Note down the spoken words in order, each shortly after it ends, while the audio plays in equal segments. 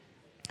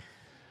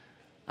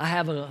I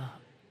have a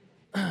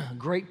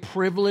great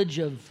privilege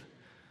of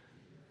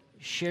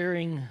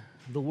sharing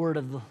the word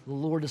of the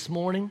Lord this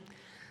morning.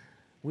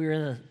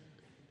 We're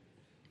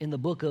in the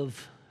book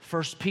of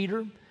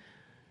 1Peter,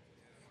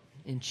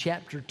 in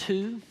chapter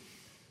 2.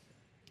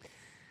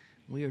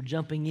 We are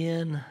jumping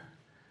in.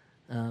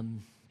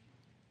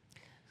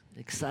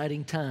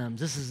 Exciting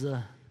times. This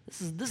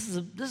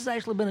has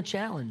actually been a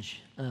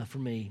challenge for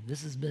me.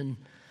 This has been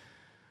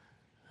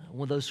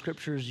one of those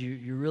scriptures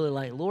you're really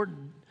like, Lord,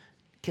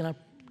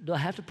 do I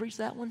have to preach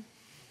that one?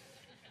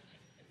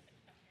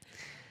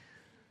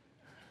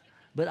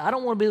 But I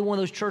don't want to be one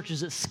of those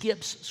churches that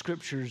skips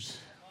scriptures.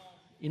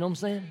 You know what I'm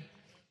saying?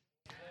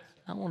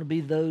 I want to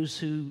be those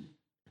who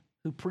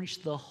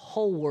preach the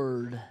whole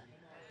word,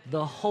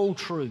 the whole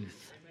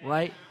truth,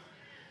 right?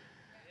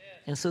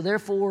 And so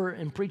therefore,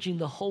 in preaching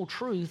the whole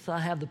truth, I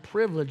have the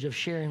privilege of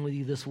sharing with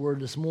you this word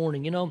this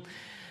morning. You know,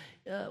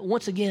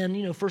 once again,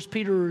 1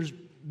 Peter is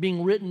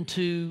being written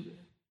to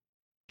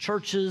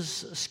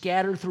churches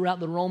scattered throughout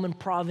the Roman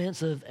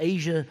province of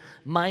Asia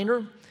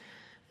Minor,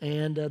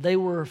 and they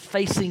were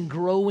facing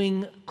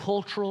growing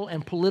cultural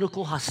and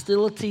political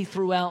hostility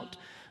throughout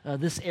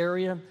this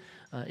area.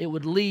 It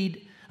would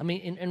lead,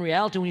 in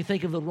reality, when you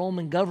think of the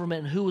Roman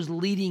government and who was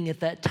leading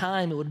at that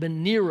time, it would have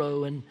been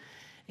Nero, and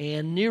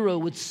Nero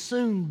would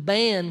soon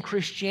ban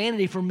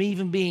Christianity from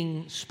even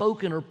being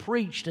spoken or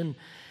preached, and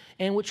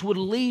which would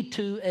lead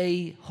to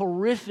a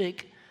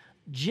horrific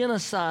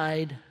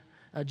genocidal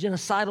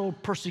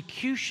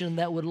persecution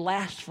that would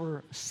last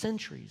for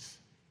centuries.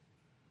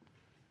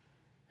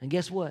 And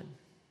guess what?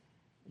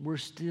 We're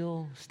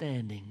still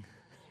standing.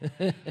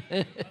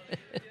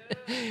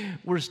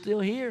 We're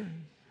still here.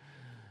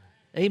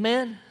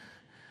 Amen?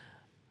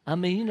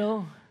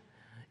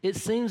 It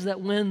seems that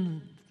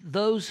when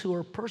those who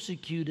are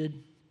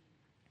persecuted,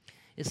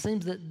 it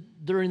seems that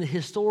during the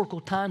historical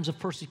times of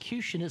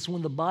persecution, it's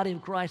when the body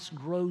of Christ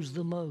grows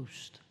the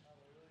most.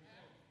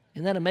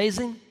 Isn't that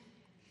amazing?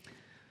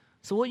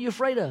 So what are you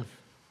afraid of?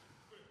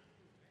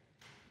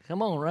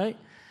 Come on, right?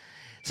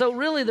 So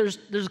really there's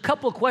a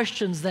couple of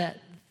questions that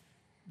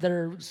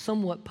are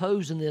somewhat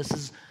posed in this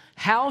is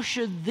how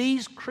should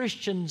these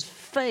Christians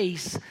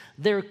face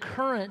their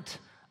current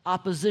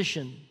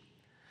opposition?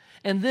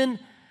 And then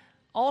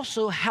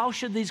also, how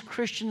should these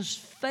Christians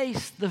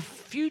face the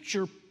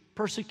future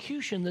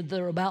persecution that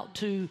they're about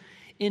to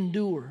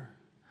endure?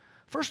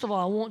 First of all,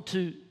 I want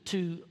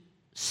to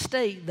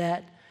state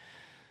that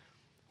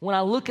when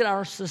I look at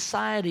our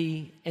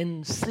society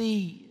and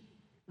see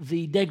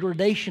the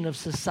degradation of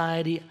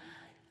society,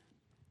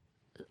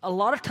 a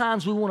lot of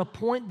times we want to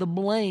point the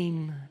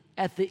blame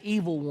at the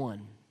evil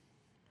one,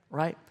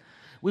 right?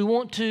 We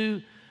want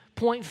to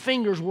point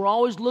fingers. We're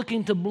always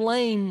looking to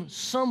blame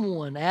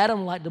someone.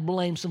 Adam liked to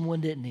blame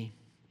someone, didn't he?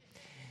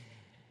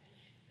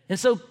 And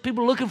so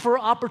people are looking for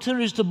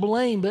opportunities to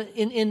blame. But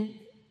in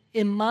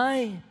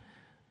my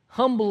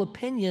humble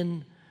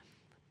opinion,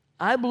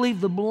 I believe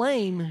the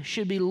blame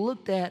should be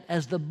looked at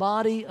as the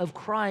body of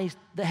Christ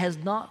that has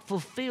not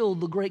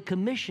fulfilled the Great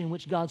Commission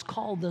which God's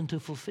called them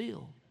to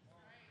fulfill.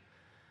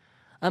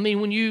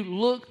 When you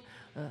look,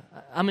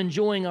 I'm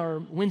enjoying our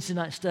Wednesday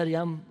night study.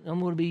 I'm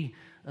going to be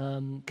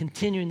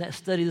continuing that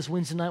study this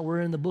Wednesday night.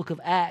 We're in the book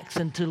of Acts,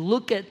 and to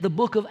look at the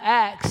book of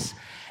Acts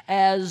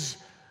as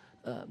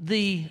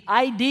the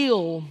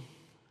ideal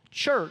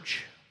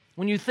church,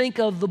 when you think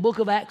of the book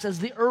of Acts as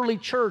the early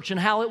church and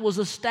how it was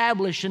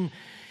established, and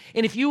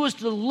if you was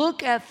to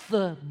look at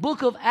the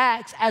book of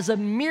Acts as a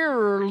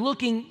mirror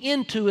looking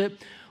into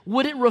it,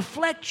 would it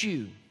reflect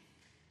you?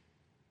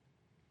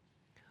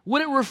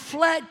 Would it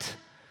reflect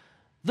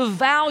the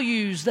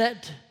values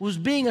that was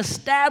being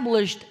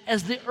established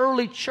as the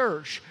early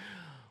church?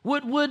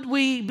 Would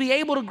we be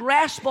able to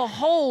grasp a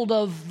hold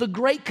of the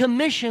Great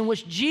Commission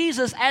which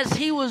Jesus, as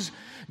he was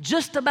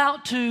just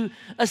about to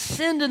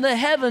ascend in the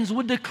heavens,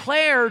 would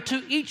declare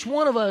to each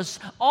one of us,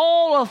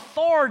 all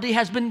authority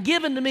has been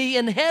given to me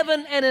in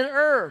heaven and in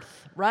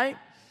earth, right?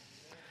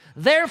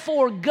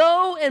 Therefore,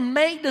 go and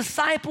make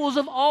disciples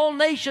of all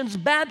nations,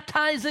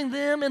 baptizing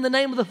them in the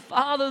name of the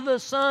Father, the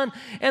Son,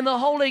 and the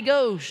Holy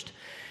Ghost.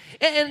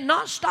 And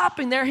not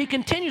stopping there, he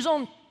continues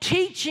on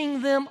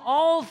teaching them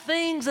all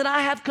things that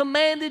I have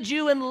commanded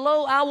you, and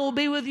lo, I will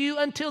be with you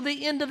until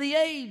the end of the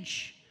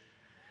age.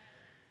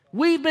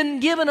 We've been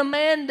given a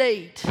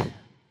mandate,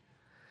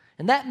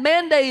 and that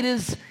mandate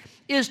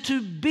is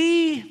to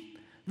be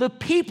the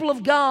people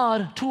of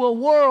God to a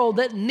world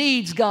that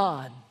needs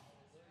God.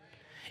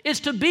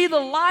 It's to be the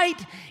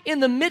light in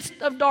the midst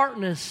of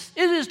darkness.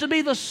 It is to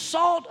be the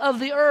salt of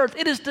the earth.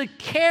 It is to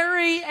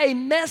carry a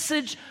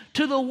message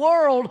to the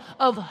world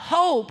of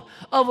hope,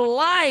 of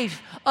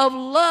life, of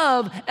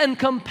love, and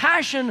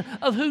compassion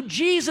of who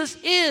Jesus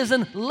is,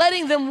 and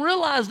letting them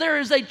realize there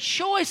is a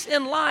choice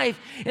in life,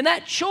 and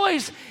that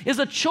choice is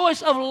a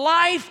choice of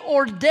life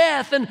or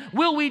death. And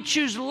will we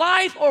choose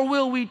life or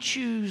will we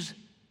choose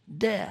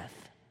death?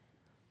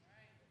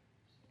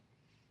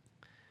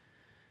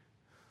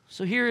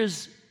 So here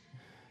is,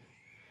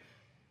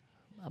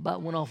 I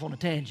about went off on a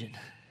tangent.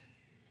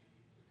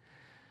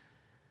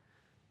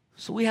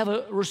 So we have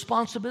a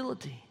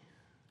responsibility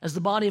as the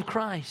body of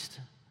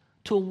Christ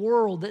to a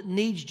world that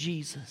needs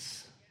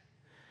Jesus.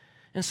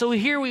 And so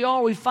here we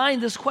are, we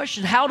find this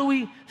question: how do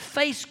we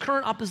face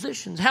current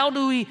oppositions? How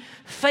do we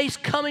face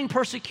coming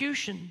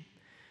persecution?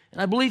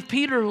 And I believe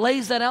Peter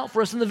lays that out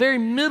for us in the very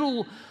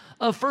middle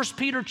of 1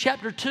 Peter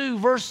chapter 2,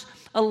 verse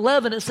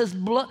 11. It says,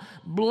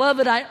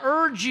 "Beloved, I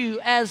urge you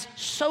as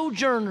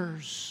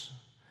sojourners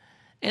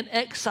and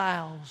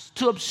exiles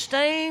to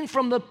abstain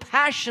from the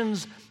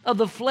passions of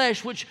the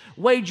flesh which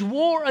wage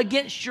war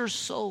against your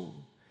soul.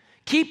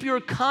 Keep your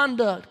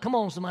conduct," come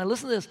on somebody,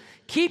 listen to this,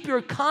 "keep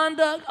your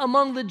conduct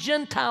among the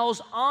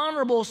Gentiles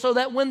honorable, so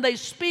that when they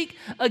speak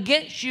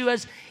against you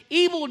as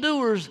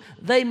evildoers,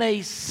 they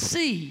may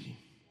see."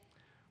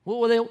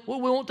 What we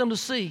want them to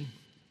see?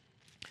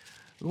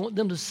 We want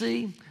them to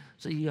see.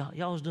 So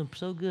y'all was doing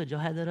so good. Y'all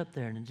had that up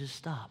there and it just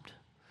stopped.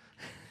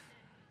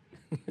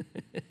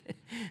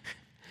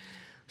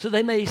 So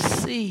they may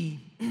see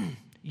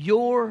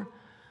your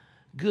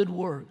good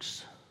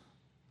works,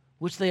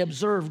 which they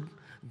observe,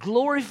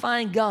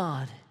 glorifying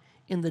God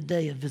in the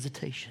day of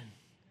visitation.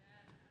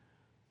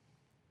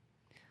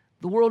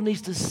 The world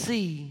needs to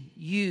see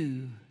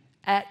you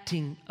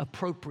acting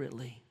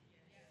appropriately.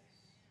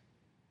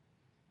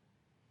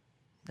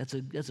 That's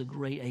a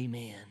great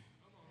amen.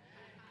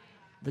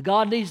 The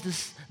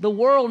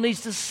world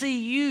needs to see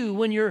you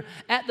when you're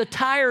at the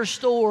tire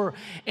store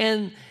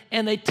and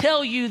they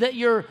tell you that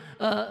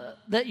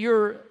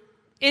your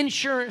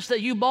insurance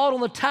that you bought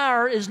on the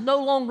tire is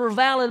no longer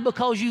valid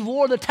because you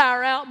wore the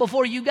tire out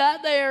before you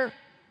got there.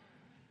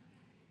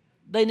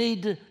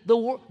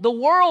 The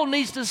world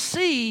needs to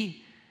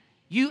see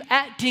you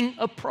acting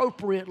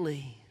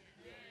appropriately.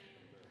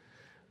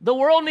 The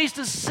world needs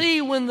to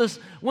see when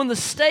the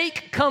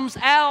steak comes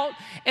out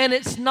and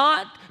it's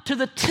not to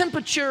the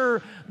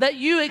temperature that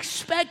you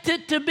expect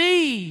it to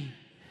be.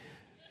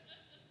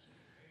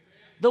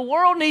 The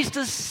world needs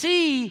to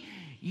see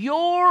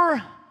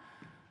your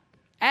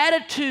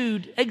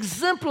attitude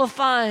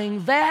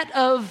exemplifying that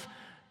of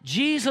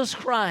Jesus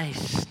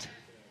Christ.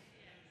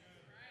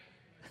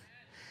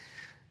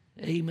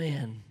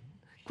 Amen.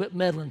 Quit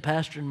meddling,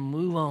 Pastor, and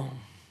move on.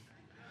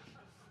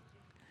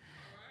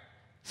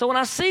 So when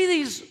I see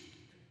these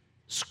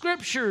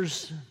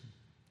scriptures,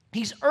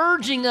 he's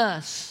urging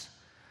us,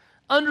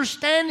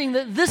 understanding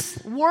that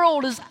this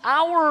world is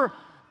our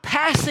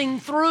passing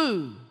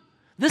through.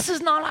 This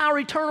is not our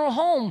eternal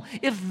home.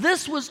 If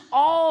this was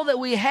all that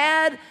we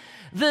had,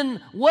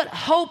 then what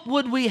hope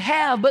would we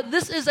have? But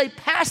this is a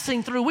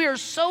passing through. We are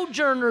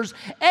sojourners,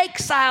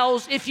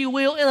 exiles, if you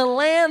will, in a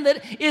land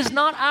that is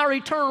not our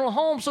eternal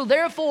home. So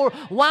therefore,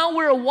 while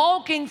we're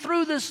walking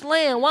through this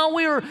land, while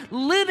we are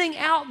living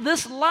out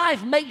this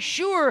life, make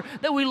sure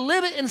that we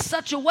live it in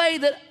such a way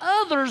that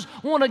others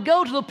want to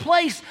go to the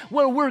place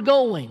where we're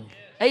going.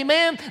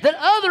 Amen? That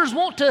others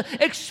want to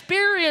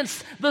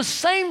experience the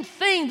same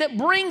thing that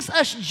brings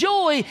us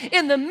joy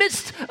in the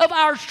midst of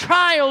our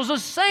trials, the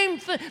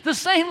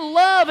same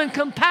love and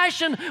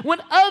compassion when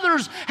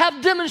others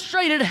have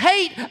demonstrated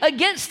hate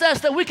against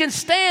us, that we can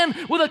stand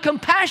with a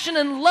compassion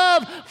and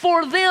love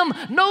for them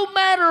no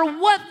matter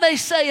what they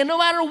say and no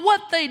matter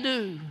what they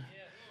do.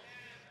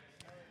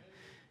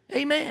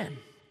 Amen.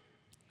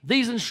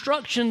 These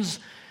instructions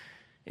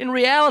in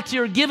reality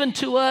are given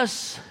to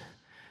us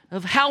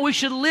of how we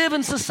should live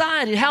in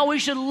society, how we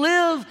should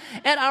live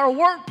at our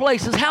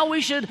workplaces, how we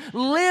should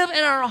live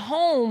in our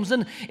homes.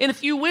 And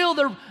if you will,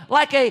 they're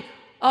like a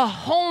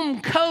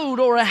home code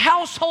or a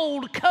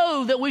household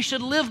code that we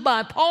should live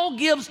by. Paul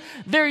gives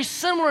very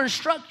similar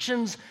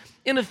instructions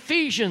in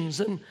Ephesians.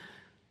 And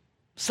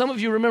some of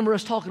you remember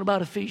us talking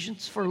about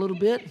Ephesians for a little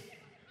bit.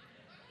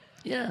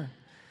 Yeah.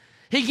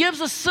 He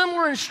gives us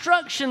similar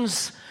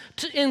instructions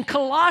in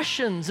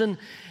Colossians. And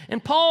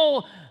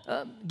Paul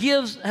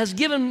has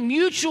given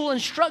mutual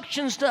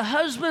instructions to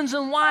husbands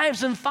and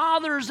wives and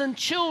fathers and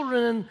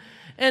children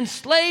and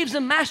slaves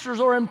and masters,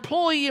 or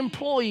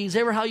employees,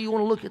 ever how you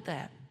want to look at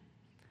that.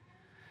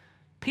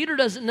 Peter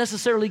doesn't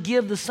necessarily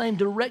give the same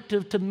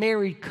directive to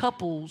married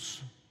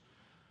couples,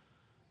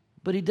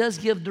 but he does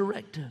give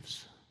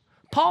directives.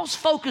 Paul's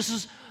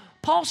focus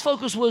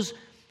was,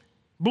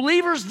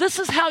 believers, this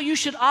is how you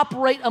should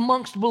operate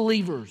amongst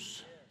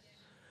believers.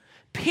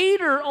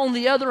 Peter, on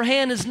the other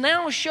hand, is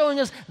now showing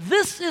us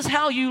this is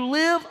how you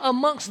live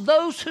amongst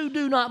those who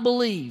do not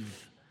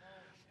believe.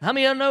 How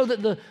many of you know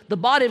that the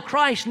body of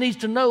Christ needs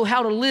to know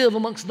how to live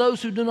amongst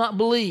those who do not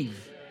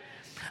believe?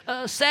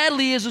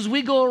 Sadly, as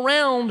we go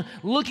around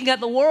looking at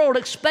the world,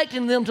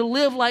 expecting them to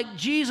live like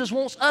Jesus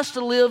wants us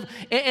to live,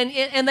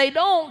 and they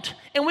don't,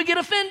 and we get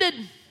offended.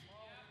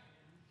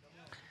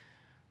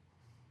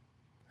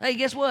 Hey,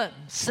 guess what?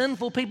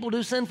 Sinful people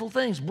do sinful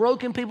things.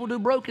 Broken people do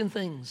broken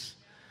things.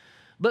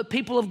 But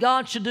people of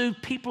God should do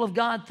people of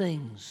God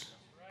things.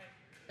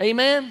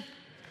 Amen?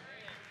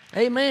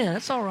 Amen.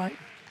 That's all right.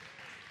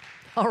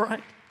 All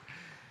right.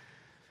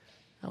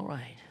 All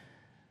right.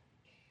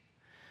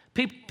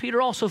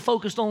 Peter also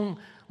focused on,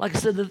 like I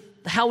said,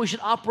 how we should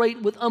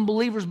operate with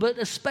unbelievers, but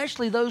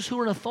especially those who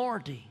are in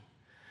authority.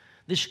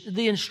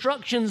 The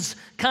instructions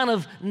kind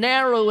of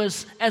narrow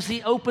as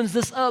he opens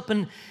this up,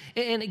 and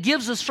it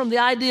gives us from the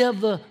idea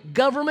of the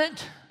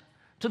government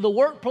to the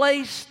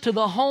workplace to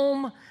the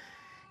home.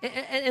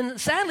 And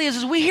sadly,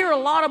 is we hear a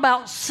lot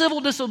about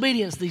civil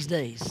disobedience these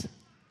days.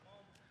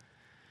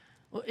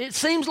 It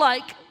seems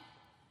like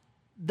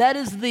that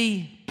is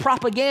the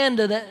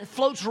propaganda that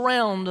floats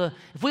around.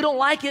 If we don't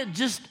like it,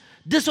 just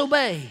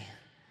disobey.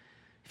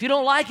 If you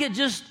don't like it,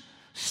 just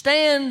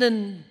stand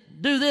and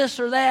do this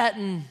or that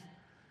and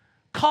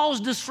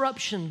cause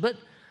disruption. But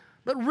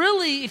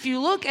really, if you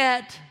look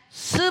at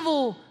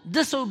civil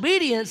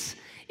disobedience,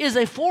 is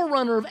a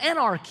forerunner of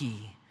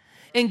anarchy.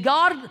 And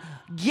God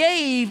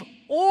gave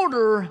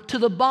order to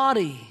the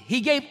body.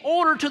 He gave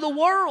order to the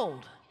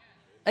world.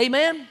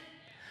 Amen?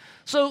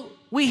 So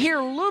we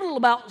hear little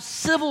about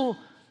civil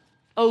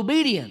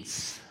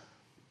obedience.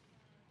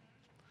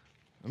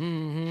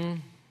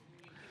 Now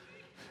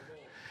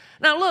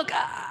look,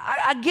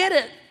 I get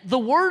it. The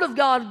Word of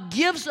God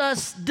gives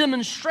us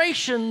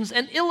demonstrations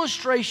and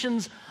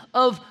illustrations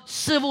of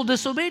civil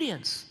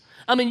disobedience.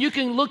 I mean, you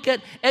can look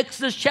at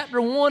Exodus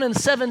chapter 1 and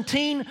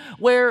 17,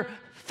 where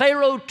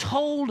Pharaoh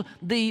told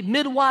the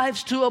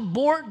midwives to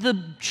abort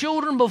the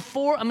children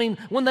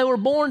when they were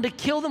born, to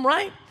kill them,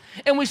 right?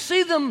 And we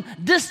see them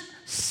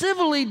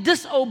civilly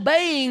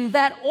disobeying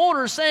that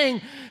order,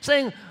 saying,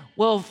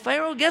 well,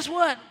 Pharaoh, guess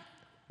what?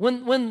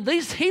 When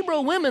these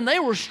Hebrew women, they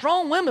were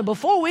strong women.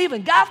 Before we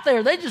even got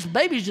there,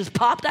 babies just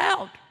popped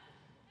out.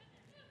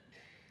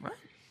 Right?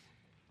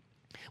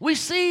 We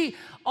see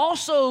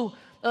also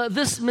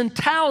this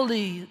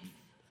mentality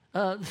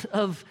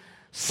of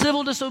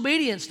civil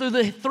disobedience through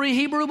the 3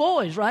 Hebrew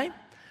boys, right?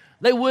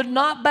 They would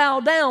not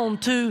bow down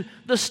to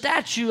the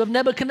statue of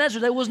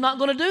Nebuchadnezzar. They was not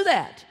going to do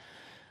that.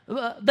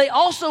 They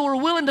also were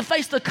willing to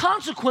face the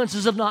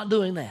consequences of not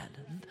doing that.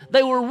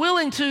 They were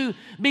willing to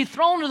be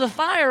thrown to the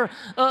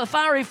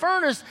fiery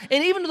furnace,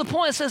 and even to the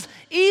point it says,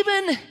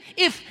 even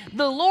if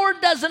the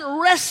Lord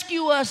doesn't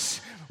rescue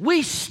us,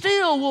 we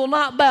still will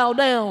not bow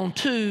down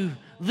to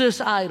this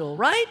idol,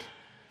 right?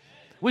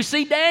 We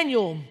see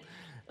Daniel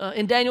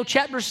in Daniel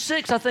chapter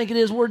 6, I think it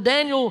is, where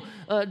Daniel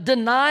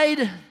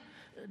denied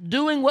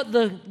doing what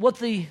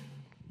the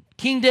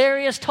King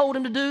Darius told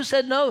him to do,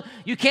 said, no,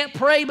 you can't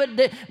pray,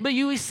 but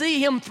you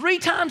see him 3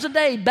 times a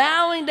day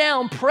bowing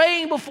down,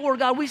 praying before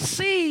God. We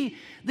see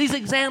these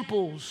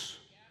examples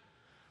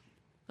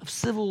of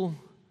civil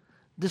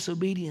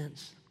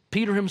disobedience.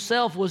 Peter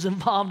himself was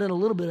involved in a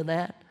little bit of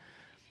that,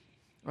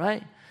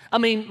 right? I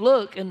mean,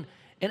 look, in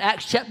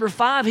Acts chapter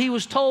 5, he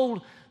was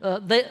told,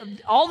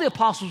 all the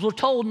apostles were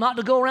told not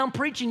to go around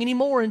preaching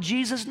anymore in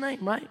Jesus'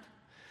 name, right?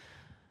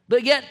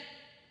 But yet,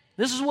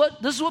 this is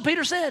what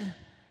Peter said.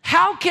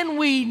 How can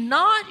we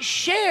not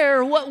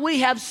share what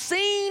we have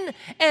seen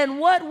and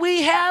what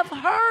we have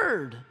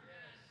heard?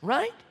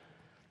 Right?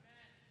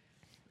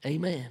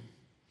 Amen.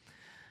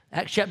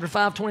 Acts chapter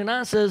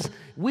 5:29 says,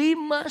 we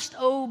must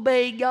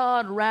obey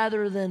God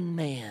rather than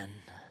man.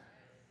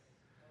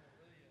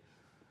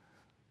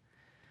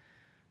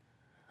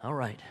 All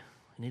right,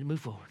 we need to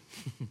move forward.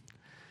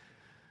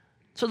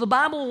 So the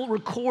Bible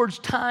records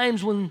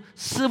times when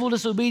civil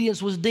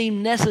disobedience was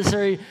deemed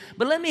necessary,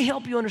 but let me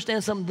help you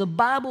understand something. The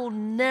Bible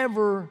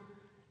never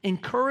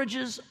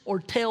encourages or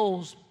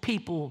tells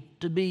people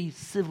to be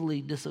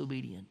civilly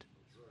disobedient.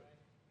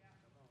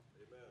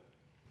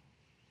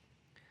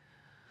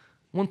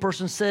 One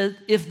person said,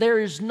 if there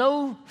is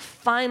no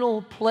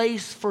final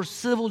place for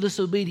civil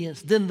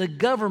disobedience, then the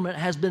government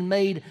has been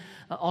made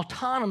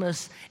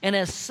autonomous, and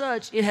as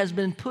such, it has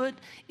been put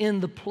in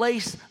the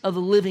place of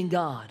the living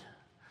God.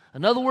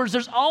 In other words,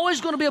 there's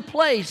always going to be a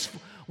place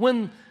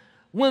when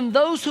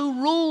those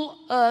who rule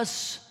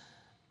us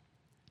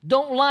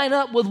don't line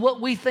up with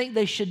what we think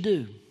they should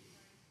do.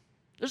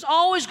 There's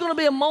always going to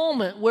be a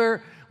moment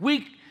where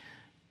we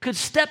could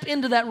step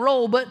into that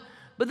role, but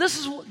this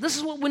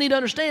is what we need to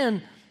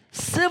understand.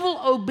 Civil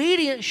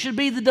obedience should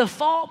be the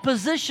default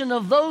position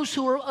of those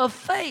who are of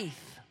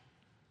faith.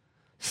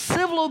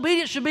 Civil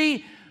obedience should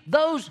be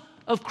those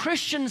of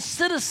Christian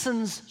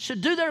citizens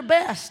should do their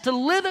best to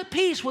live at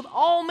peace with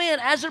all men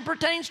as it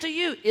pertains to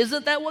you.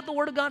 Isn't that what the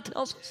Word of God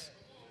tells us?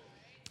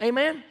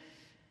 Amen?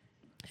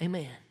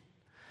 Amen.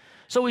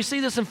 So we see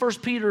this in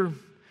 1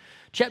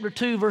 chapter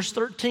 2, verse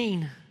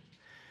 13.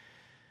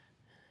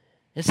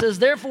 It says,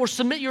 therefore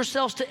submit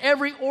yourselves to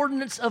every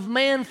ordinance of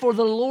man for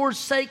the Lord's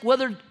sake,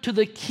 whether to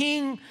the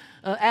king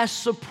as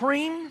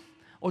supreme,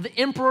 or the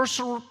emperor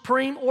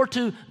supreme, or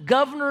to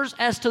governors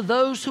as to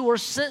those who are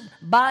sent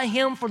by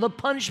him for the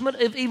punishment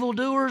of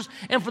evildoers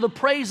and for the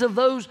praise of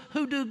those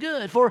who do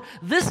good. For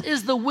this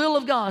is the will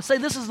of God. Say,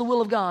 this is the will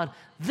of God.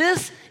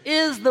 This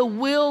is the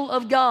will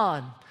of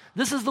God.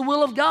 This is the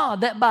will of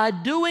God, that by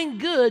doing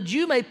good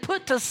you may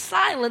put to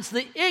silence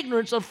the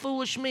ignorance of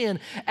foolish men,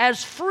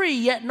 as free,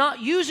 yet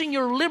not using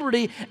your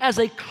liberty as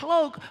a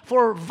cloak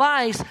for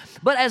vice,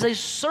 but as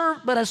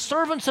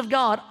servants of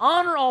God.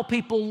 Honor all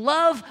people,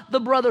 love the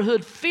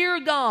brotherhood, fear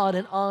God,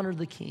 and honor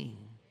the king.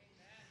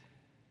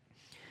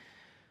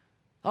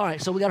 All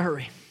right, so we got to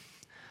hurry.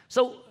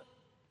 So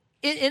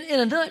in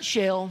a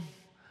nutshell,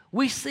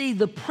 we see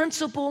the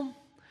principle,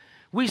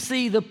 we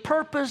see the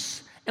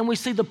purpose, and we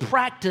see the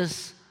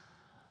practice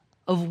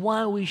of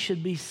why we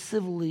should be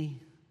civilly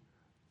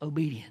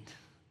obedient.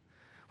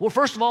 Well,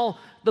 first of all,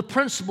 the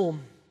principle,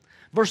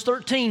 verse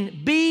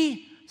 13,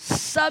 be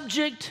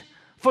subject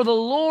for the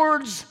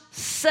Lord's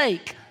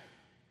sake.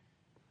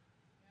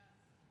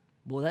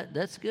 Boy,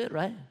 that's good,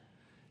 right?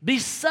 Be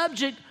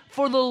subject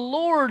for the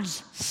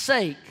Lord's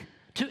sake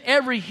to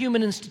every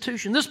human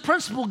institution. This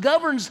principle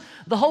governs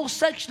the whole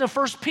section of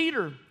 1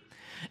 Peter.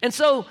 And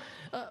so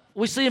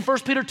we see in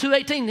 1 Peter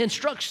 2:18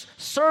 instructs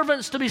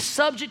servants to be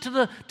subject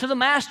to the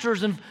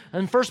masters, and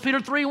 1 Peter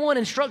 3:1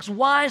 instructs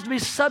wives to be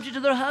subject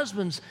to their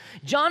husbands.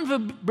 John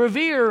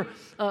Bevere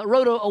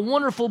wrote a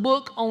wonderful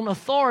book on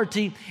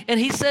authority, and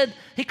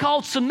he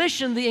called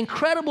submission the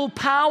incredible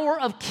power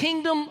of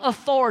kingdom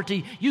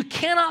authority. You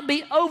cannot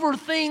be over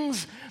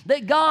things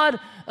that God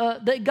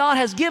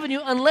has given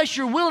you unless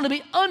you're willing to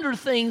be under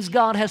things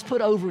God has put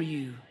over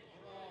you.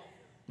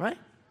 Right?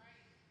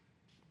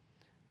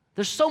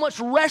 There's so much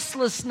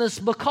restlessness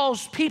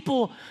because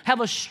people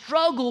have a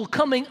struggle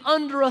coming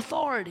under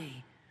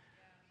authority.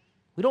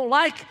 We don't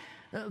like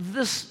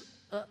this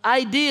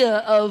idea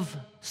of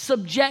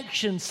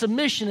subjection,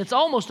 submission. It's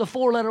almost a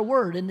 4-letter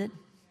word, isn't it?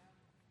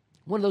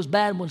 One of those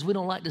bad ones we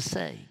don't like to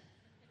say.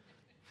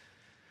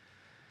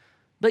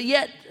 But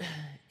yet,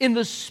 in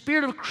the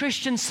spirit of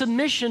Christian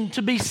submission,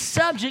 to be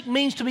subject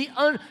means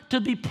to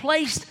be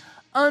placed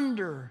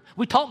under.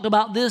 We talked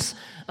about this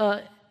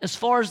as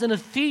far as in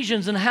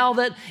Ephesians, and how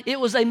that it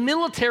was a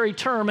military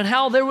term, and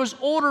how there was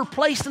order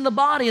placed in the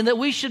body, and that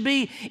we should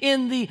be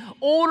in the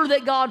order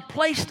that God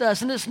placed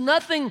us. And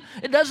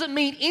it doesn't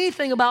mean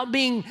anything about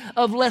being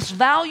of less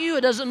value.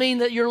 It doesn't mean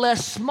that you're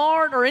less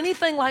smart or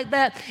anything like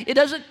that. It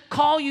doesn't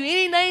call you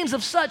any names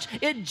of such.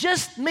 It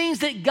just means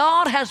that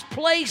God has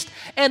placed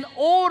an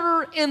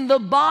order in the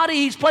body.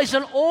 He's placed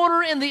an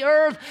order in the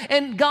earth,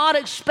 and God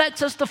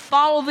expects us to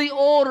follow the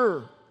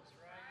order.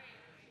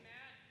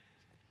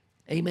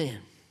 Amen.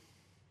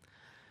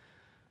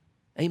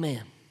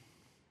 Amen.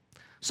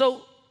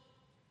 So,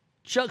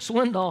 Chuck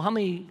Swindoll, how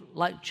many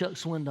like Chuck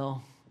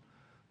Swindoll?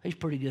 He's a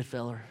pretty good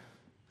feller.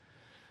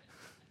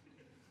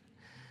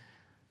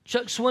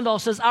 Chuck Swindoll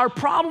says, our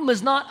problem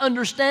is not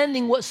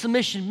understanding what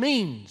submission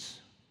means.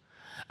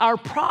 Our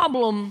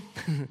problem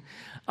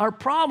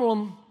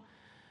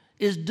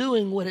is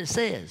doing what it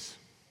says.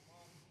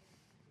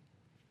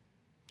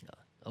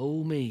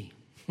 Oh, me.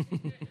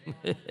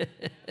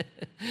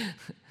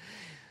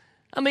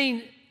 I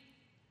mean,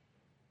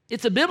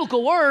 it's a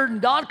biblical word,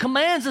 and God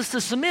commands us to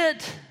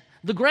submit.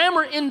 The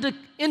grammar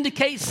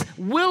indicates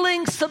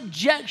willing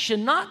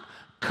subjection, not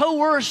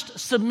coerced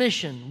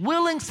submission.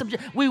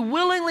 We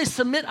willingly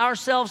submit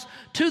ourselves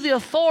to the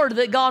authority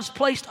that God's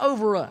placed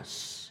over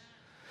us.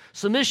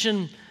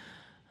 Submission,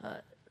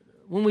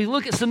 when we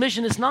look at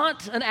submission, it's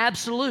not an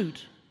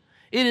absolute.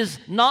 It is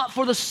not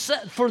for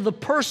the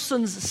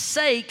person's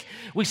sake.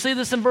 We see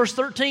this in verse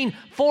 13,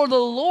 for the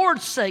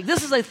Lord's sake.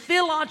 This is a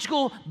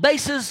theological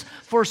basis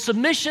for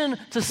submission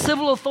to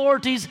civil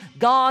authorities.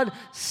 God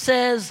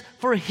says,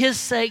 for His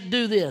sake,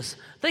 do this.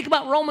 Think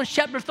about Romans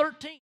chapter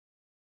 13.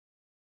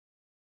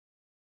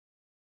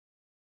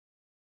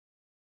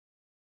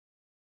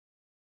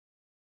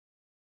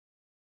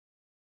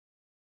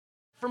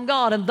 From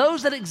God, and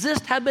those that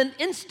exist have been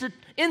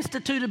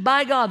instituted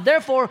by God.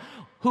 Therefore,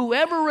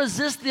 whoever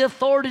resists the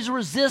authorities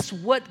resists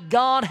what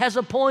God has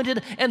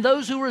appointed, and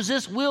those who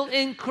resist will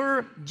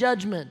incur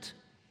judgment.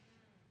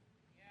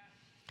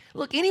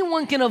 Look,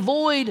 anyone can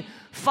avoid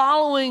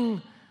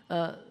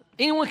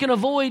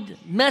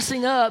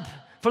messing up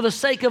for the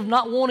sake of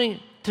not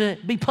wanting to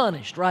be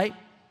punished, right?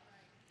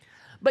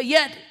 But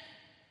yet,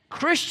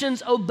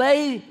 Christians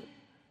obey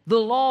the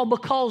law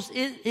because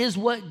it is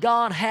what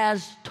God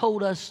has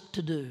told us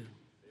to do.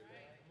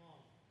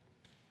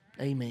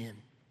 Amen.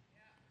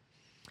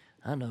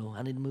 I know,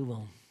 I need to move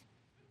on.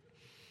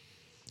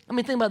 I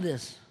mean, think about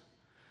this.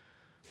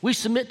 We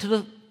submit to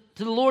the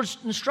Lord's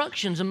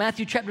instructions. In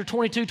Matthew chapter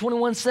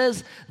 22:21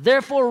 says,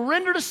 therefore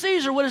render to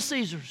Caesar what is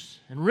Caesar's,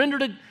 and render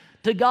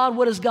to God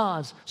what is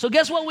God's. So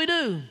guess what we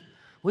do?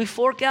 We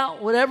fork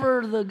out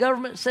whatever the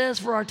government says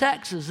for our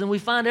taxes, and we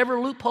find every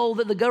loophole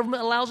that the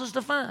government allows us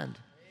to find.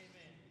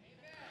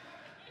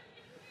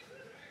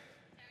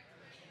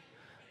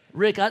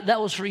 Rick, that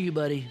was for you,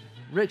 buddy.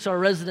 Rick's our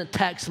resident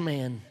tax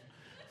man.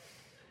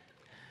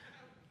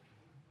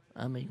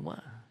 I mean, why?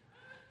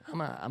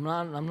 I'm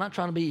not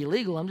trying to be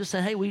illegal. I'm just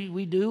saying, hey,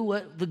 we do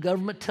what the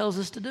government tells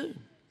us to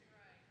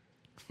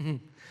do.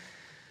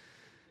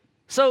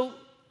 So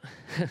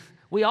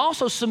we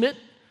also submit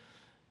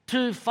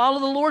to follow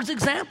the Lord's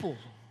example.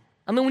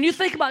 I mean, when you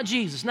think about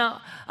Jesus,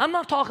 now I'm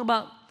not talking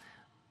about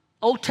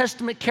Old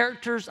Testament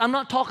characters. I'm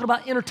not talking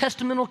about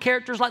intertestamental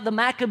characters like the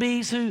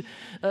Maccabees who,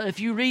 if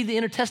you read the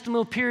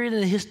intertestamental period in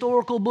the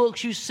historical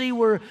books, you see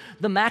where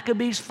the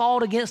Maccabees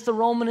fought against the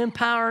Roman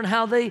Empire and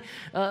how they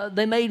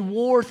made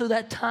war through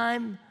that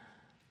time.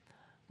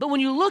 But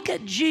when you look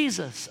at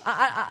Jesus,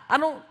 I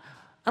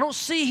don't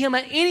see him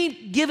at any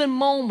given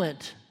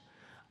moment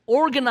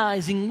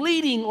organizing,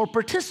 leading, or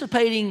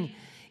participating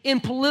in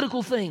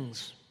political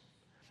things.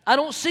 I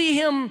don't see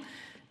him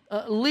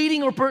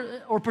leading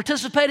or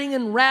participating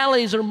in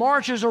rallies or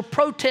marches or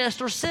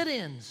protests or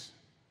sit-ins.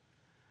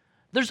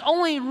 There's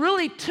only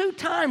really 2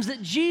 times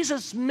that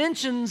Jesus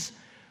mentions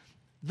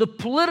the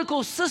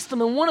political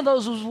system, and one of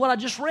those was what I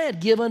just read.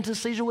 Give unto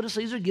Caesar what is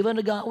Caesar, give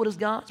unto God what is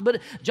God's.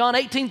 But John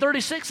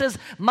 18:36 says,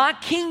 my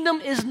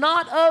kingdom is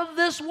not of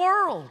this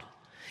world.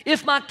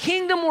 If my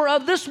kingdom were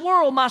of this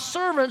world, my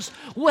servants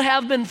would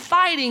have been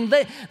fighting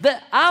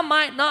that I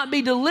might not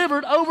be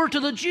delivered over to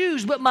the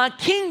Jews. But my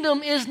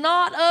kingdom is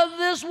not of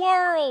this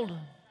world.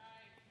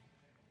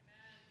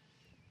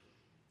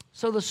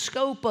 So the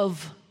scope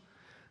of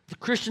the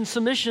Christian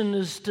submission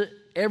is to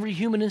every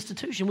human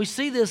institution. We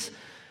see this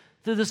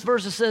through this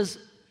verse. It says,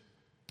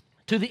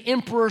 to the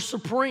emperor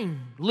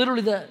supreme,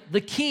 literally the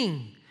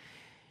king.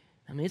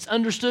 I mean, it's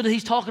understood that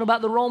he's talking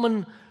about the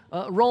Roman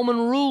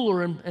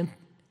ruler,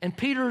 and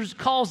Peter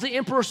calls the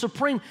emperor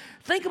supreme.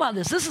 Think about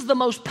this. This is the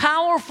most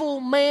powerful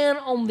man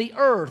on the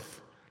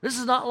earth. This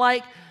is not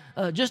like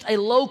just a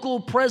local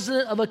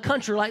president of a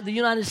country like the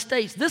United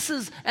States. This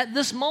is, at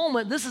this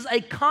moment, this is a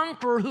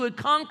conqueror who had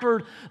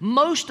conquered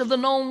most of the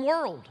known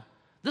world.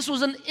 This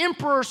was an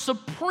emperor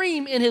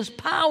supreme in his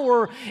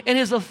power and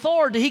his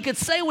authority. He could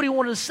say what he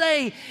wanted to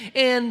say,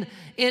 and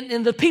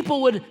the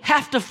people would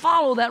have to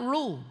follow that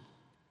rule.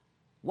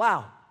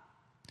 Wow.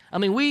 I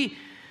mean, we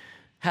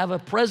have a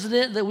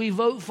president that we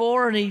vote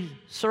for, and he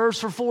serves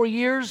for 4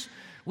 years.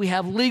 We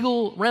have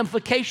legal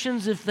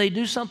ramifications if they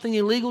do something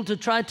illegal to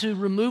try to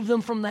remove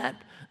them from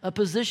that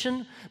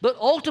position. But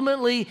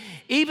ultimately,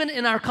 even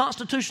in our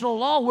constitutional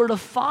law, we're to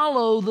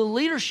follow the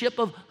leadership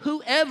of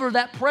whoever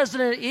that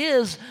president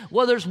is,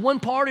 whether it's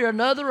one party or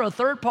another, or a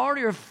third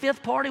party or a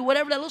fifth party,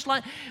 whatever that looks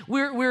like.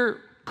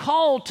 We're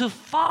called to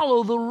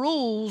follow the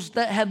rules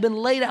that have been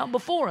laid out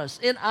before us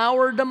in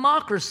our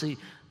democracy,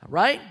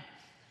 right?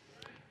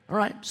 All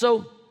right,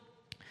 so,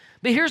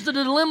 but here's the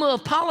dilemma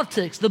of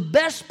politics. The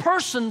best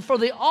person for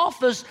the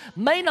office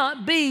may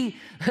not be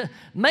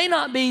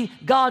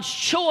God's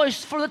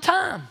choice for the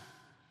time.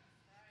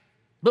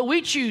 But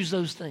we choose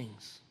those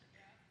things.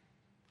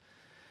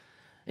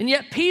 And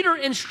yet Peter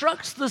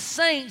instructs the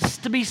saints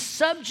to be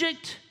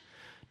subject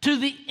to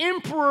the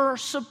emperor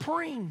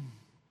supreme.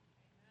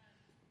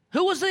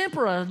 Who was the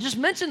emperor? I just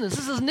mentioned this.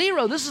 This is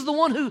Nero. This is the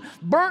one who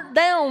burnt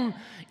down,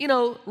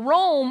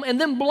 Rome,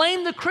 and then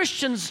blamed the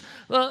Christians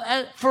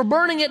for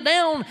burning it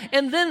down,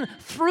 and then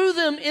threw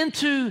them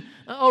into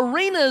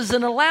arenas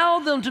and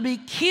allowed them to be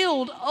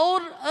killed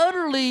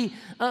utterly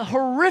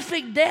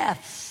horrific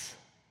deaths.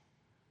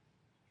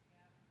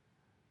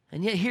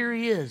 And yet here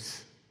he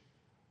is.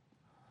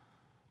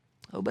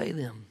 Obey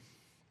them.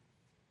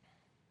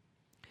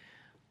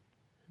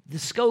 The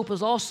scope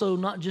is also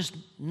not just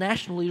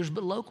national leaders,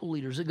 but local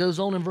leaders. It goes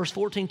on in verse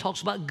 14,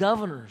 talks about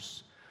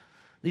governors,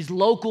 these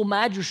local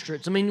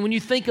magistrates. I mean, when you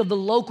think of the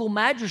local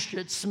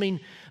magistrates,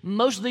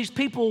 most of these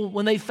people,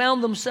 when they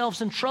found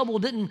themselves in trouble,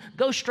 didn't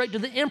go straight to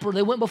the emperor.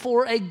 They went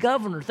before a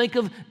governor. Think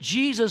of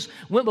Jesus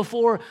went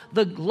before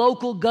the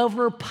local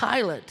governor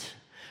Pilate.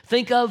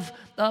 Think of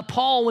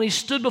Paul when he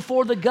stood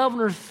before the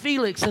governor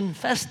Felix and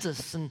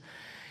Festus. And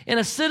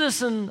a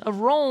citizen of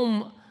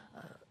Rome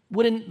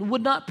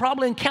would not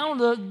probably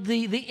encounter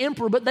the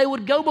emperor, but they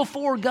would go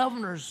before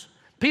governors.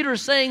 Peter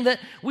is saying that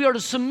we are to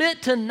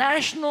submit to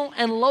national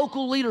and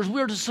local leaders.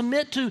 We are to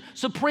submit to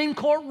Supreme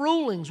Court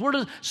rulings. We're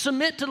to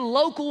submit to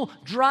local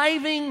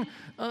driving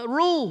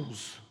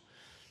rules.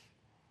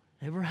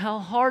 Ever how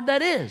hard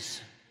that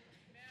is?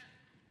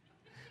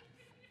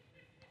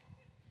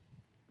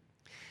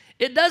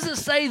 It doesn't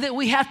say that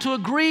we have to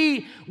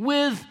agree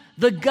with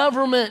the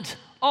government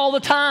all the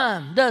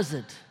time, does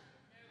it?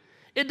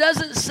 It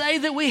doesn't say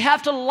that we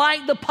have to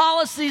like the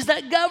policies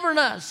that govern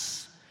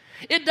us.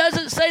 It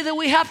doesn't say that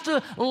we have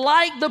to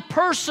like the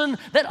person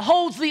that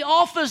holds the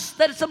office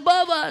that's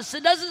above us.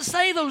 It doesn't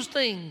say those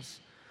things.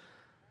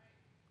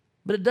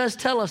 But it does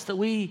tell us that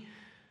we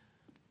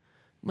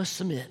must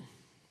submit.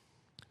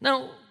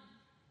 Now,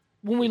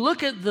 when we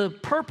look at the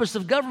purpose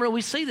of government,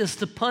 we see this: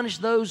 to punish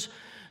those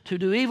who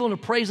do evil and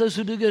to praise those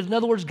who do good. In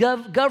other words,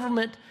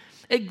 government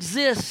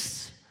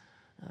exists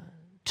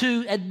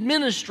to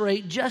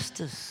administrate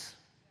justice.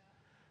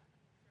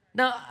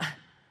 Now,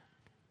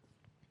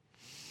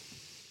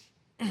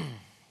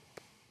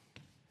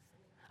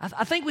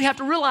 I think we have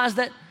to realize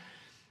that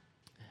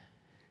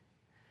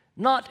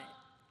not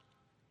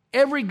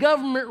every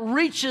government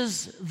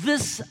reaches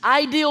this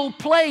ideal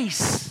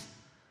place.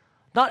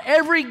 Not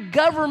every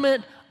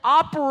government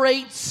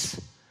operates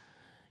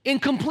in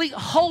complete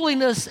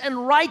holiness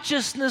and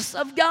righteousness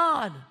of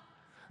God.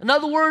 In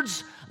other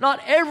words, not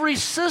every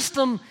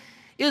system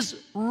is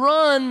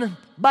run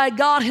by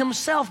God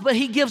himself, but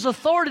he gives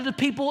authority to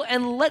people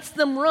and lets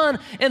them run,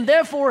 and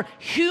therefore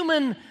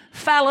human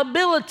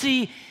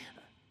fallibility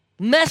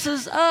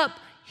messes up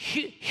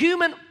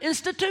human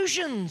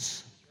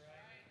institutions.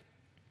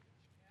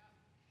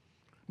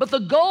 But the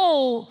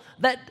goal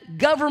that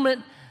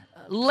government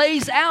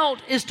lays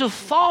out is to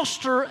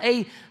foster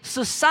a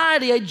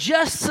society, a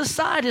just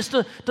society. It's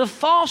to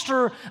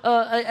foster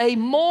a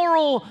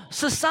moral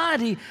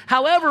society.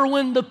 However,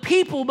 when the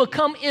people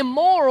become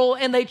immoral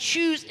and they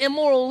choose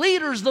immoral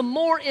leaders, the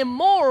more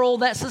immoral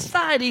that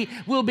society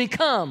will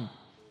become.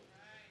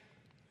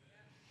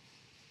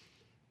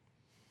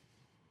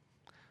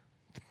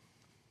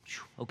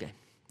 Okay,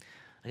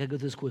 I got to go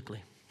through this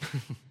quickly.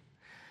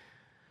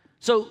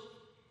 So,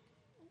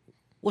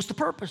 what's the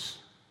purpose?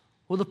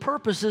 Well, the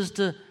purpose is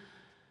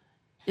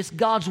it's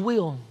God's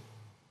will.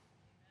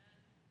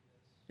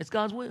 It's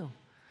God's will.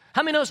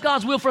 How many know it's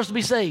God's will for us to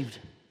be saved?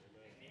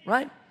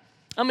 Right?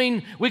 I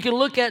mean, we can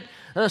look at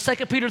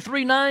 2 Peter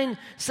 3:9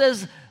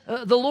 says,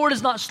 the Lord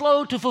is not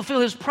slow to fulfill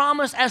His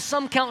promise, as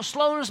some count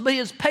slowness, but He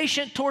is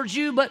patient towards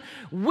you, but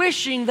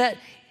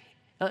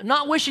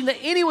not wishing that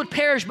any would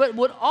perish, but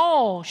would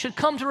all should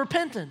come to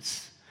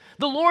repentance.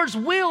 The Lord's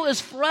will is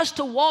for us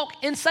to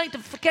walk in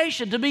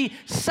sanctification, to be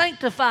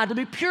sanctified, to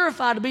be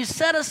purified, to be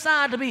set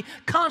aside, to be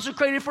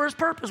consecrated for His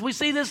purpose. We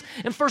see this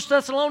in 1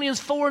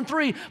 Thessalonians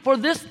 4:3. For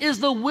this is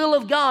the will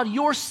of God,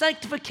 your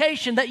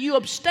sanctification, that you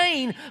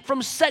abstain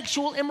from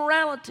sexual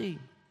immorality.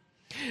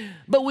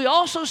 But we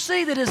also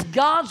see that it's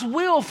God's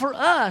will for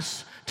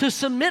us to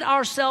submit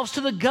ourselves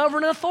to the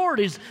governing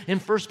authorities. In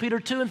 1 Peter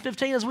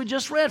 2:15, as we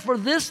just read, for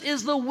this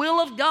is the will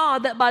of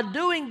God, that by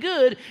doing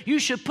good you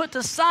should put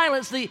to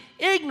silence the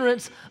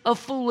ignorance of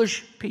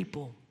foolish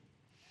people.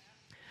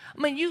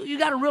 I mean, you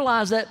got to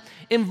realize that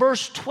in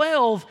verse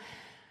 12,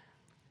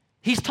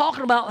 he's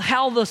talking about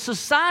how the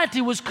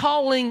society was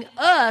calling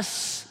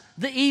us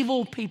the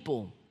evil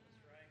people.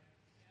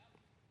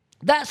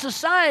 That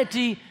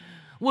society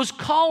was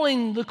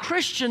calling the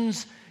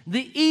Christians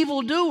the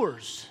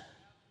evildoers.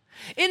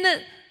 Isn't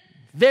it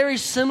very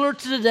similar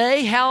to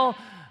today, how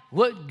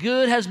what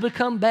good has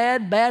become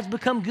bad, bad's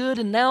become good,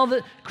 and now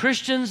that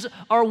Christians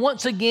are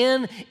once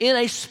again in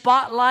a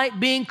spotlight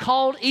being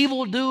called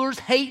evildoers,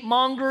 hate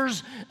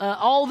mongers,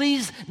 all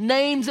these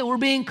names that we're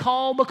being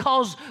called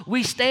because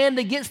we stand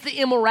against the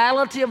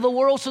immorality of the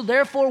world, so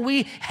therefore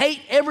we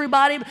hate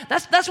everybody.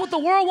 That's what the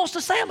world wants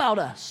to say about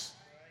us.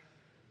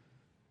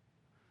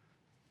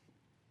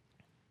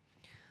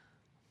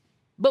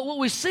 But what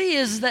we see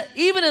is that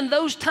even in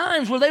those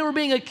times where they were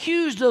being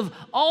accused of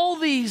all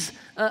these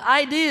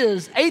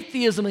ideas,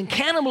 atheism and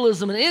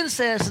cannibalism and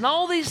incest and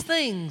all these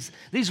things,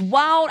 these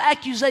wild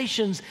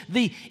accusations,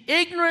 the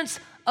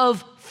ignorance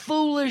of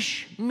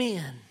foolish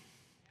men.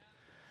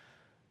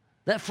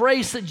 That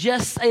phrase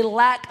suggests a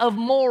lack of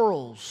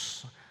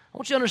morals. I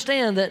want you to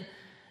understand that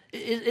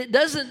it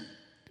doesn't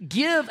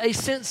give a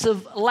sense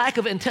of lack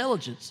of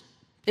intelligence.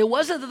 It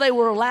wasn't that they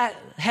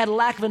had a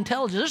lack of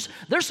intelligence.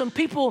 There's some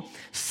people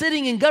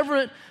sitting in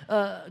government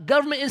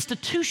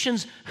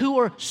institutions who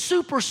are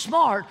super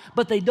smart,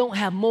 but they don't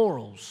have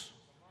morals.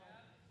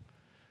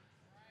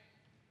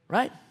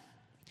 Right?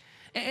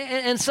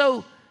 And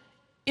so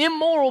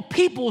immoral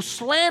people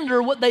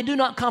slander what they do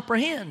not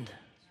comprehend.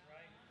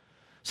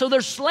 So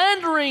they're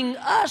slandering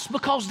us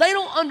because they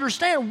don't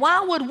understand. Why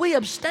would we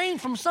abstain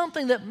from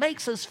something that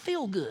makes us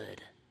feel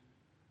good?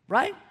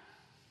 Right?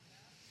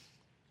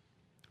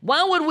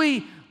 Why would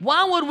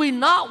we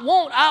not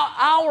want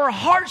our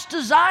heart's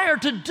desire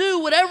to do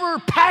whatever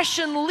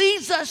passion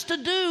leads us to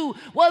do?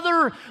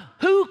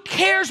 Who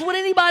cares what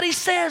anybody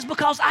says,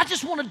 because I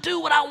just want to do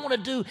what I want to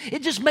do.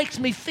 It just makes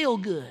me feel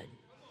good.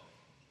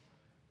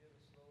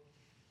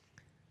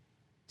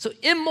 So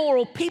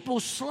immoral people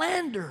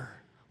slander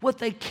what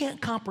they can't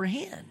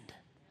comprehend.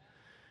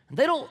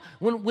 They don't.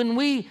 When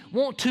we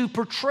want to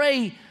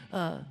portray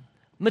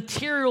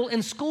material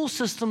in school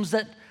systems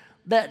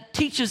that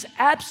teaches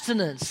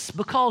abstinence,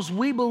 because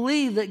we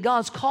believe that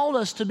God's called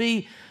us to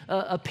be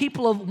a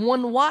people of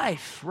one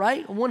wife,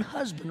 right? One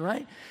husband,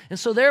 right? And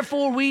so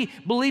therefore we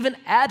believe in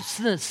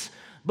abstinence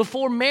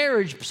before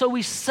marriage, so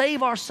we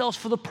save ourselves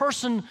for the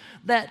person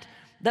that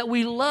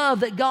we love,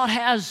 that God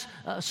has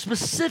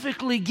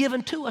specifically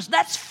given to us.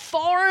 That's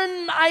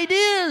foreign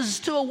ideas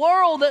to a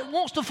world that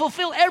wants to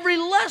fulfill every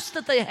lust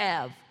that they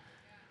have.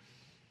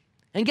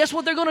 And guess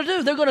what they're going to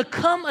do? They're going to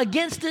come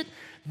against it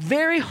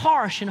very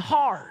harsh and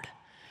hard.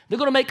 They're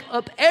going to make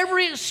up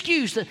every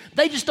excuse that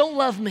they just don't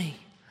love me.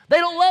 They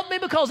don't love me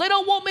because they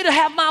don't want me to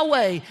have my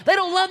way. They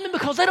don't love me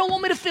because they don't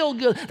want me to feel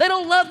good. They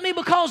don't love me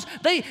because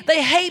they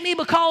hate me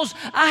because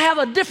I have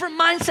a different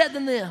mindset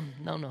than them.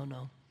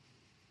 No.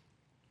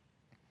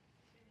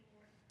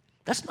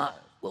 That's not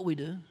what we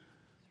do.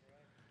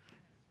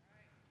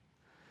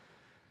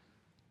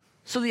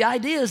 So the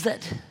idea is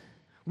that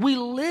we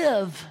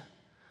live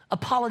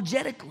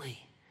apologetically.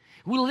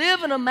 We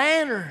live in a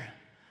manner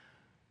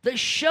that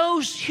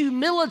shows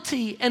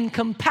humility and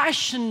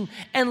compassion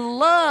and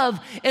love.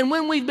 And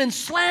when we've been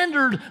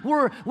slandered,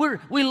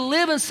 we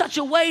live in such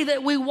a way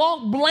that we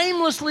walk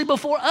blamelessly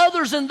before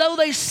others, and though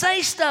they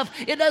say stuff,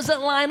 it doesn't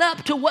line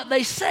up to what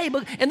they say.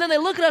 And then they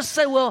look at us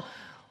and say, well,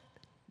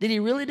 did he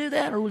really do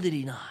that or did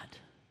he not?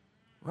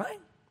 Right?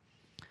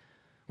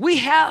 We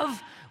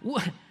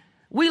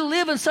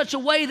live in such a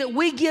way that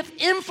we give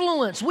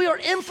influence. We are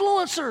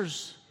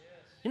influencers.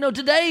 You know,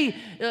 today,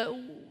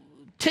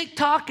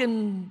 TikTok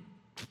and,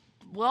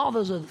 well, all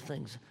those other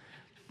things.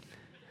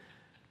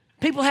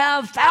 People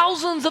have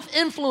thousands of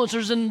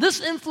influencers, and this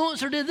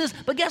influencer did this.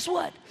 But guess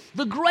what?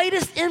 The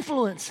greatest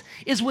influence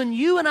is when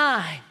you and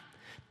I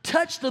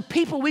touch the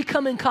people we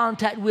come in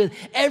contact with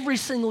every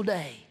single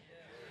day.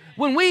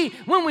 When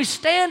we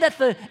stand at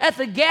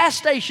the gas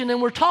station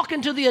and we're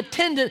talking to the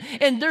attendant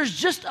and there's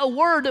just a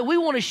word that we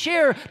want to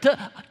share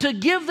to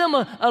give them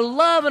a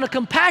love and a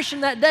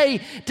compassion that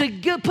day,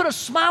 put a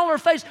smile on their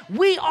face,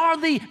 we are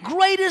the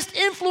greatest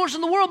influence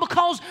in the world,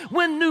 because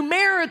when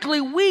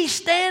numerically we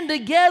stand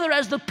together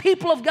as the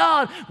people of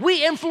God,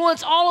 we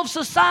influence all of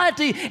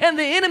society, and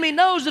the enemy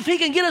knows if he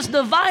can get us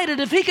divided,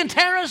 if he can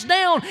tear us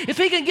down, if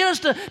he can get us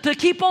to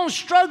keep on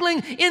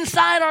struggling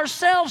inside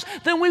ourselves,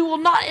 then we will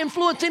not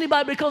influence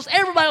anybody, because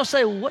everybody will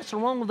say, well, what's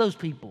wrong with those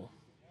people?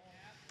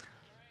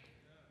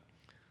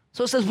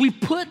 So it says, we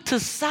put to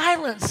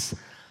silence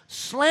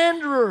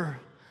slanderer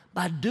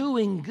by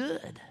doing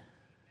good.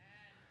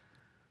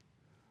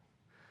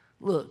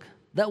 Look,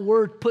 that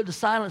word put to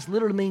silence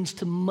literally means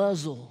to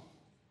muzzle.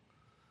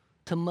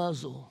 To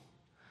muzzle.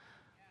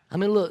 I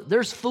mean, look,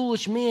 there's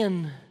foolish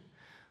men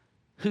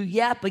who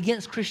yap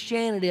against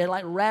Christianity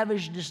like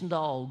ravenous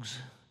dogs.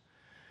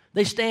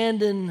 They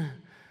stand in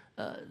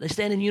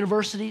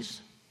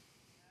universities.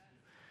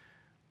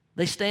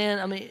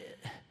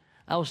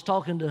 I was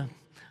talking to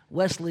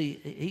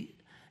Wesley,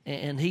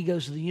 he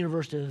goes to the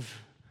University of,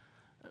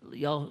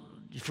 y'all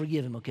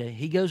forgive him, okay?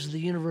 He goes to the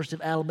University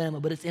of Alabama,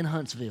 but it's in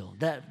Huntsville,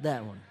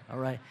 that one, all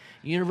right?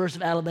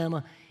 University of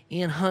Alabama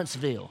in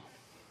Huntsville.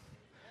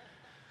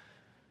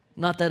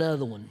 Not that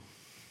other one.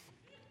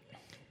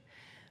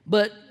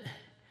 But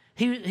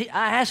I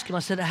asked him, I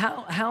said,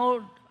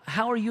 how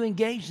are you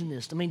engaged in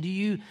this? I mean, do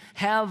you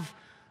have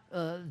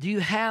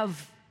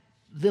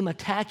them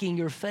attacking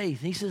your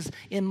faith? He says,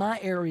 in my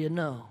area,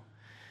 no.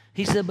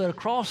 He said, but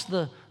across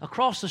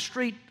the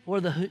street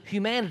where the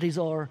humanities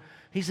are,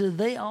 he said,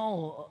 they've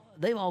all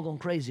gone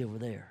crazy over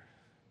there.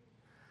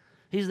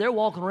 He said, they're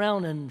walking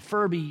around in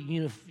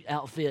Furby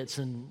outfits,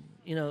 and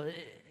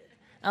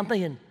I'm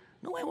thinking,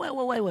 no,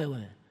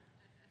 wait.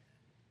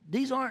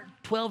 These aren't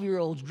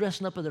 12-year-olds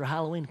dressing up in their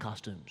Halloween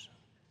costumes.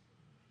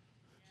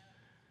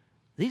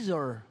 These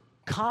are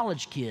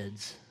college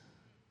kids,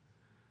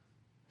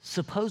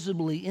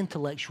 supposedly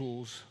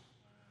intellectuals,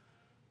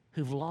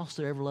 who've lost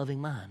their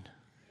ever-loving mind.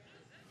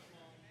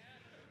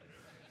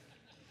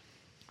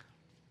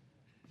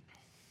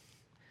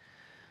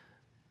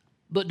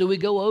 But do we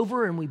go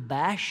over and we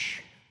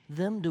bash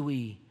them? Do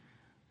we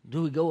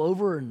go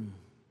over and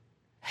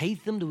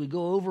hate them? Do we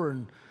go over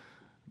and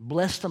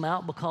bless them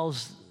out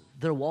because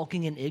they're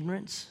walking in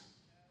ignorance?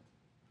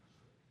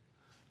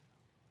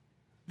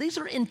 These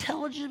are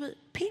intelligent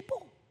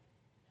people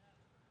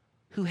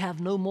who have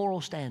no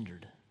moral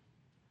standard.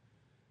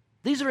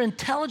 These are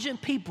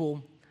intelligent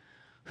people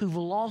who've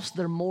lost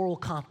their moral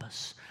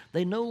compass.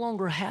 They no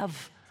longer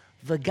have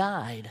the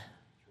guide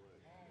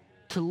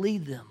to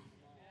lead them.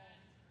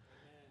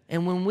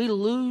 And when we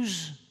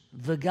lose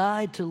the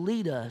guide to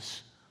lead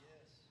us,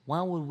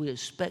 why would we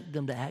expect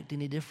them to act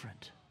any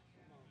different?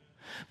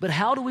 But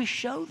how do we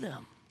show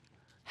them?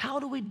 How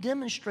do we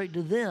demonstrate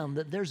to them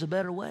that there's a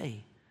better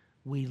way?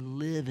 We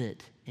live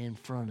it in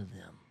front of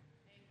them.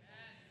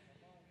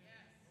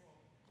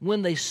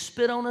 When they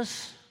spit on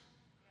us,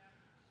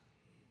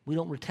 we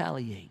don't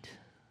retaliate.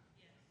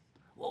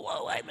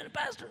 Whoa, wait a minute,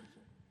 Pastor.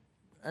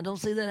 I don't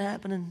see that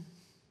happening.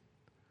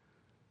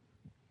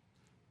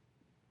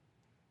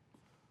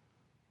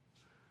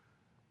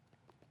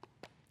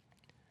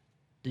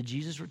 Did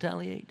Jesus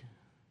retaliate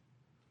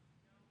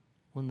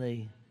when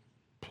they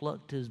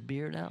plucked his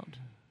beard out?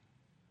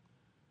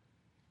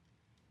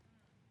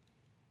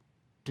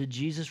 Did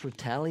Jesus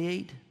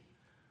retaliate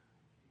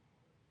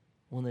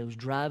when they was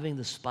driving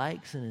the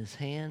spikes in his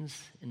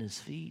hands and his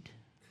feet?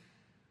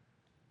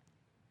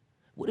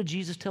 What did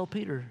Jesus tell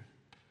Peter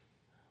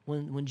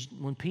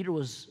when Peter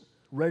was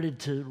ready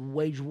to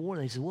wage war?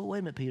 They said, well, wait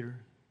a minute, Peter.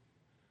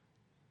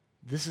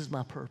 This is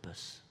my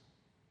purpose.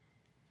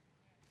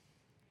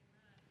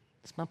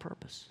 It's my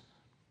purpose.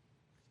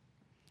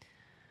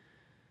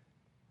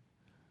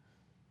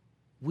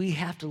 We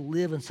have to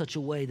live in such a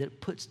way that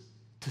it puts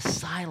to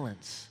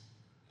silence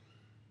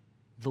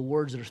the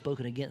words that are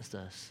spoken against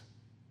us.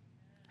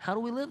 How do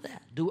we live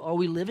that? Are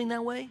we living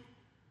that way?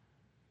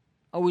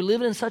 Are we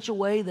living in such a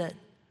way that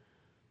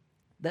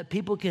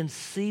people can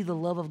see the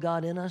love of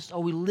God in us? Are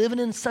we living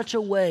in such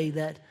a way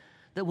that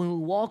when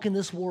we walk in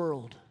this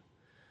world,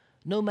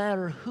 no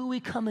matter who we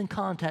come in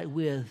contact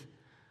with,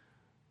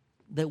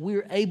 that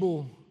we're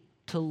able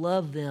to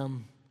love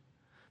them?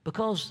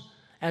 Because,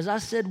 as I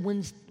said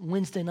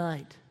Wednesday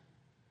night,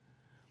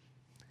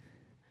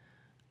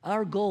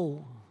 our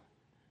goal,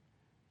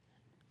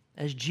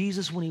 as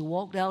Jesus, when he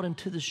walked out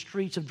into the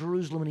streets of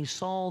Jerusalem and he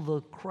saw the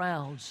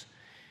crowds,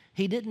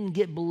 he didn't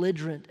get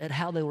belligerent at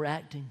how they were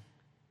acting.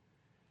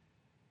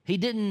 He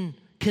didn't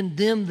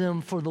condemn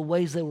them for the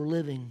ways they were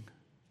living,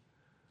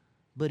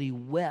 but he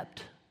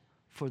wept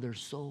for their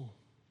soul.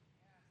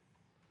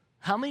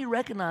 How many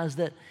recognize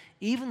that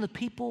even the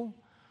people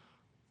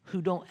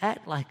who don't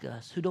act like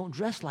us, who don't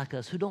dress like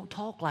us, who don't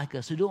talk like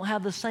us, who don't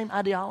have the same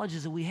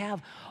ideologies that we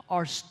have,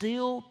 are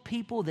still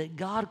people that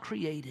God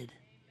created?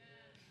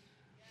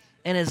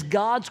 And as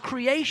God's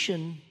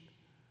creation,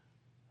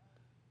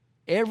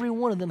 every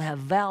one of them have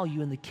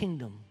value in the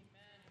kingdom.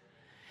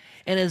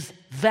 And as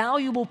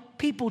valuable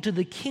people to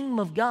the kingdom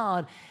of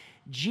God,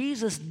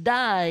 Jesus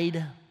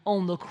died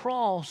on the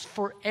cross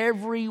for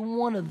every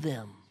one of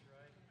them.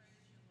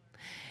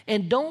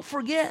 And don't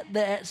forget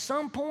that at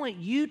some point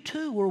you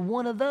too were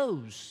one of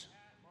those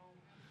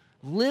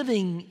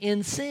living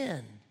in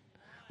sin.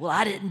 Well,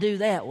 I didn't do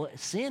that. Well,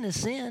 sin is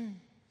sin.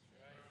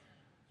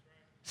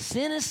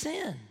 Sin is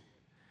sin.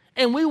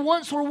 And we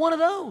once were one of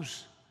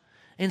those.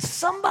 And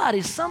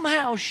somebody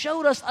somehow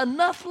showed us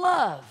enough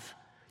love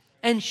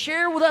and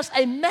shared with us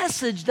a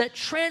message that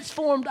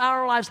transformed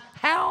our lives.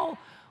 How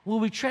will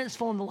we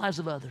transform the lives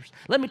of others?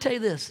 Let me tell you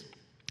this.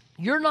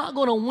 You're not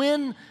going to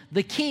win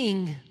the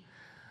king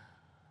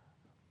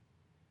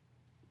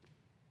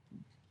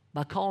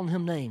by calling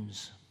him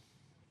names.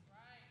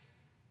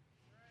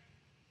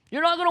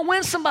 You're not going to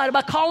win somebody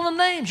by calling them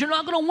names. You're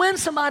not going to win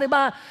somebody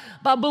by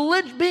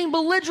being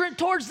belligerent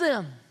towards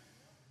them.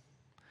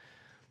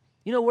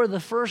 You know where the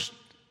first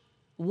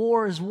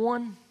war is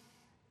won?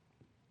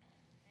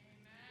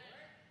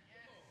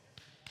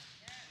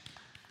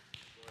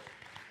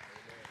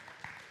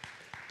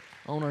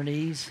 On our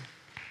knees.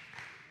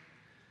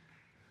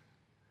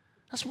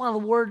 That's why the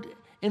word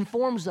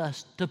informs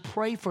us to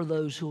pray for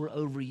those who are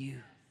over you,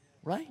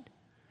 right?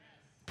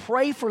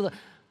 Pray for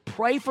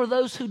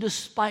those who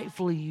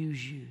despitefully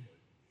use you.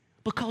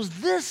 Because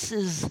this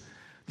is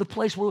the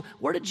place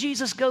where did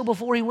Jesus go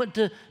before he went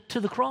to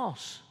the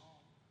cross?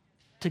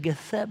 To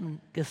Gethsemane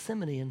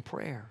in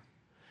prayer.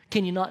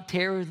 Can you not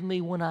tarry with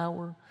me 1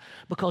 hour?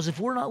 Because if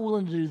we're not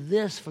willing to do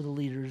this for the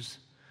leaders,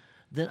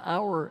 then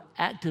our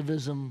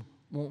activism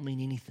won't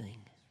mean anything.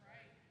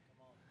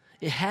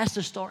 It has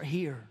to start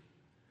here.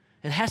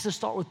 It has to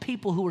start with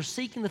people who are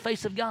seeking the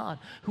face of God,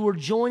 who are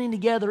joining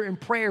together in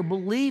prayer,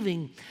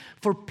 believing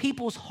for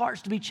people's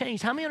hearts to be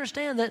changed. How many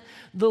understand that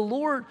the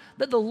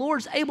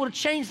Lord's able to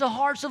change the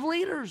hearts of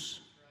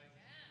leaders?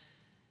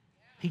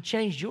 He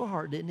changed your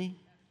heart, didn't he?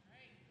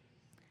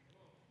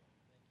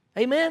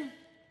 Amen?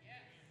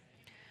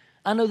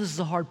 I know this is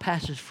a hard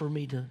passage for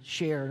me to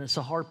share, and it's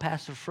a hard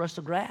passage for us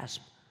to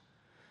grasp,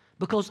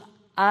 because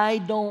I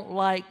don't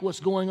like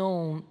what's going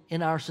on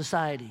in our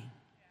society.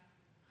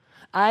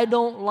 I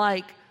don't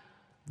like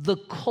the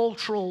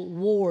cultural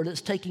war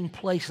that's taking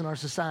place in our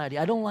society.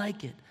 I don't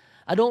like it.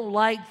 I don't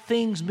like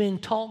things being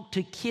taught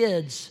to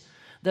kids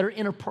that are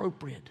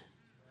inappropriate.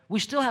 We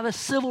still have a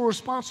civil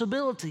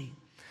responsibility,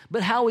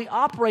 but how we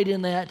operate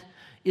in that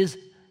is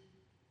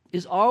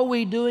are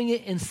we doing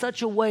it in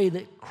such a way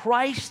that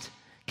Christ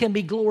can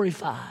be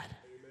glorified?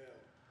 Amen.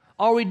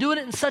 Are we doing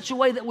it in such a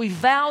way that we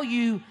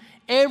value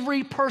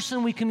every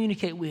person we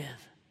communicate with?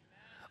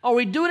 Are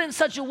we doing it in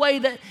such a way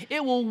that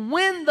it will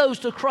win those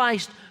to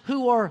Christ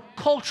who are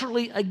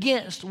culturally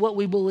against what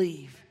we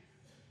believe?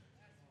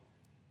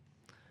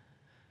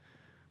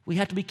 We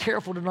have to be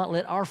careful to not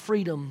let our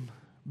freedom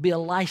be a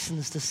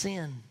license to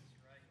sin.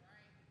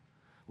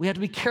 We have to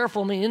be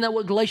careful. I mean, isn't that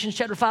what Galatians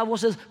chapter 5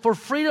 says? For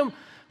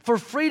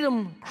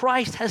freedom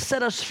Christ has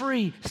set us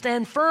free.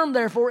 Stand firm,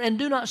 therefore, and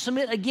do not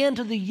submit again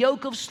to the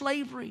yoke of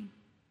slavery.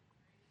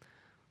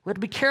 We have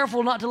to be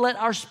careful not to let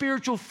our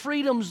spiritual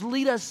freedoms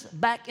lead us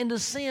back into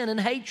sin and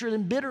hatred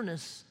and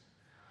bitterness.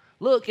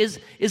 Look, is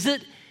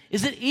it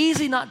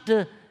easy not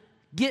to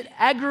get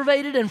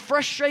aggravated and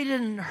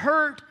frustrated and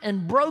hurt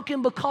and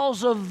broken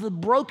because of the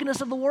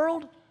brokenness of the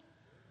world?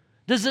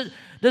 Does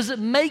it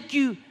make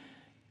you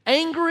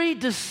angry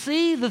to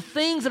see the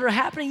things that are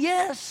happening?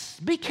 Yes.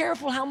 Be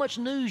careful how much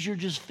news you're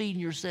just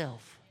feeding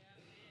yourself.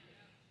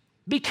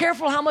 Be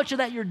careful how much of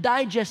that you're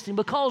digesting,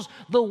 because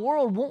the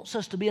world wants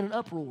us to be in an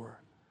uproar.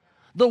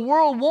 The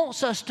world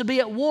wants us to be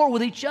at war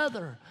with each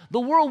other. The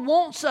world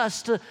wants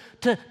us to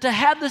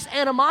have this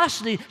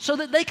animosity so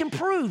that they can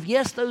prove,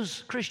 yes,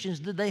 those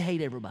Christians, they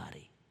hate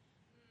everybody.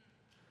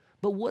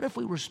 But what if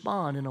we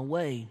respond in a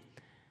way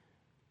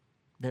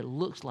that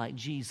looks like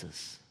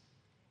Jesus?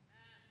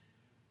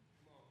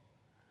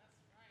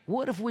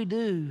 What if we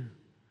do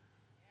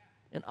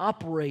and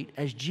operate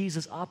as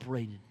Jesus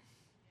operated?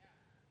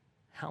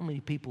 How many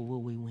people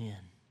will we win?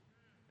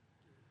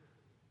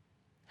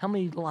 How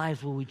many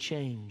lives will we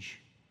change?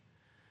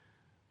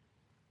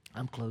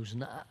 I'm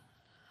closing.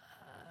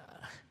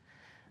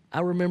 I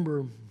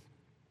remember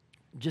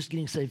just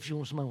getting saved.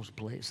 If somebody wants to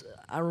play it.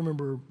 I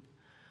remember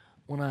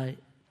when I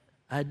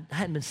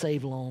hadn't been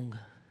saved long.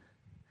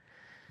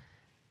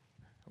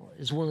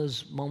 It's one of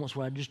those moments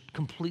where I just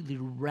completely,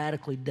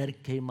 radically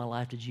dedicated my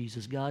life to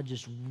Jesus. God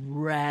just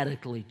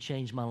radically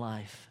changed my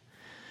life.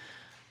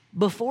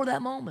 Before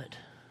that moment,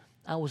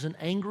 I was an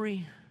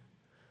angry,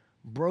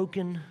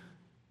 broken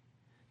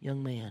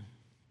young man.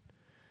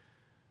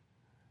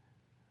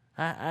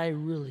 I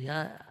really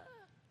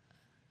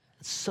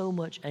so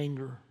much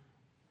anger.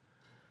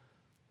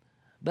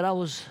 But I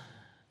was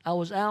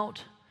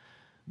out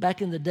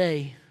Back in the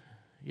day,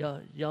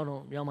 y'all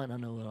might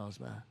not know what I was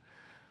about.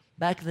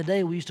 Back in the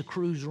day, we used to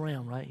cruise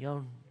around, right?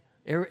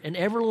 And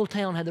every little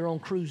town had their own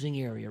cruising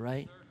area,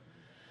 right?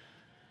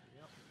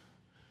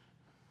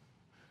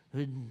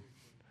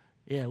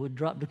 We'd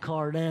drop the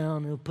car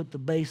down and put the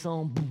bass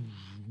on. Boom,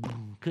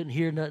 boom. Couldn't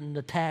hear nothing.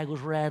 The tag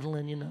was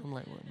rattling, you know. I'm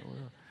like, what in the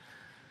world?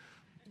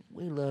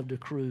 We love to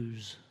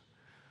cruise.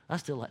 I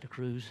still like to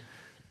cruise.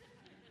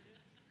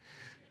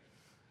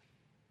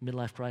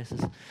 Midlife crisis.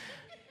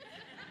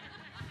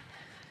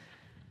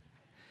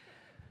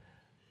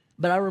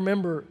 But I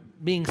remember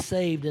being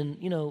saved, and,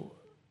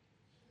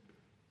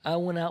 I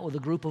went out with a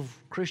group of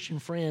Christian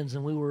friends,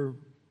 and we were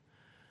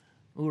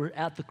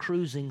at the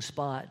cruising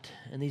spot,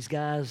 and these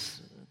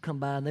guys come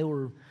by, and they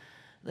were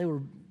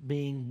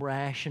being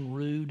brash and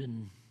rude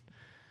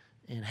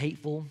and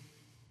hateful.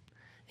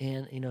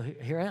 And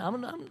here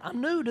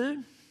I'm new, dude.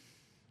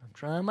 I'm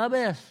trying my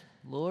best,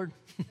 Lord.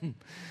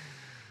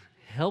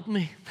 Help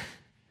me.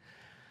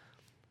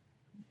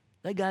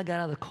 That guy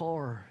got out of the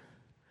car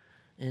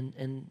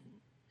and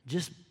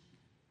just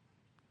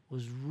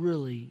was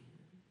really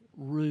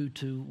rude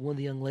to one of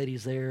the young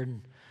ladies there,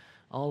 and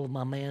all of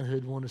my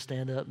manhood wanted to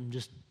stand up and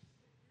just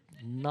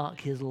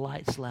knock his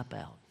light slap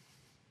out.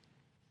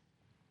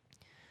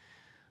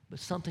 But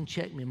something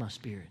checked me in my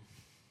spirit.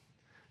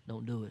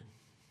 Don't do it.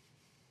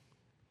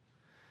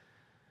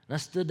 And I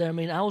stood there.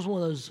 I was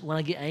one of those, when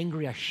I get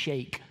angry, I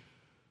shake.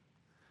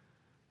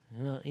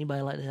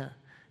 Anybody like that?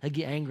 I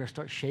get angry, I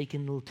start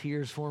shaking, little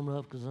tears form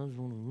up because I was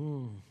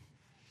going,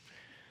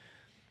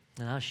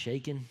 And I was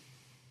shaking.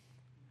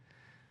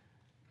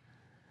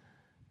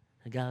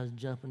 The guy was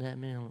jumping at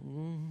me. And I'm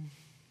like,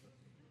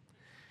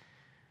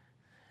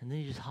 And then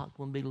he just hocked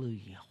one big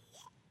loogie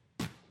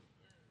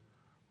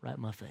right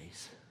in my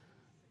face.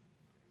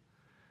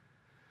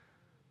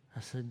 I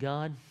said,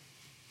 God,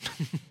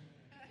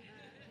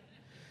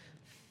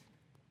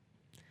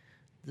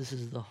 this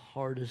is the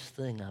hardest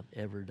thing I've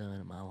ever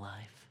done in my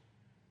life.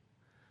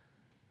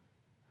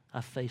 I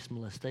faced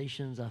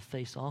molestations. I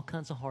faced all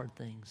kinds of hard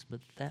things,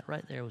 but that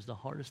right there was the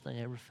hardest thing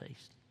I ever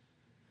faced.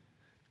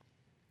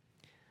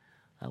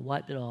 I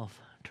wiped it off,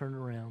 turned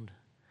around,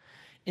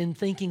 in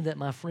thinking that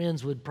my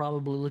friends would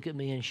probably look at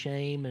me in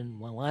shame and,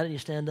 well, why didn't you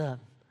stand up?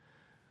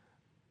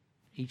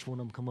 Each one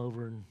of them come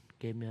over and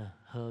gave me a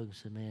hug,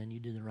 said, man, you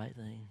did the right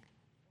thing.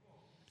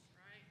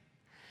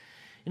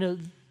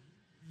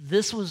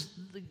 This was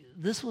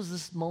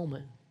this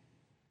moment.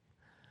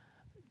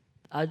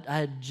 I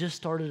had just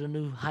started a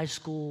new high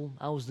school.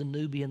 I was the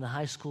newbie in the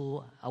high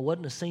school. I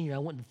wasn't a senior. I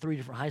went to 3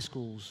 different high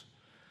schools.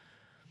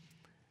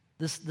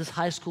 This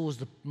high school was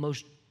the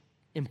most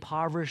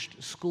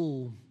impoverished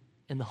school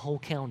in the whole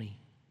county.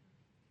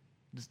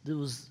 It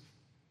was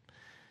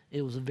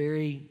a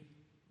very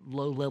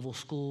low-level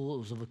school. It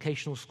was a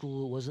vocational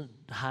school. It wasn't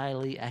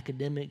highly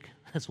academic.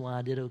 That's why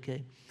I did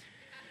okay.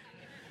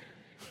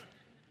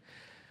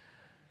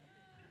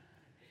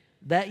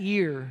 That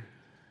year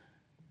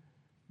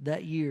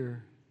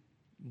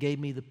gave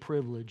me the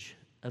privilege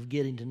of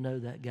getting to know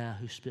that guy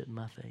who spit in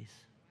my face.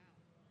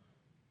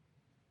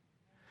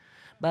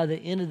 By the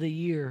end of the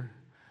year,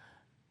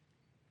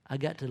 I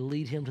got to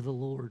lead him to the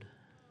Lord.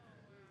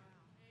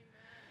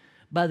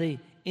 By the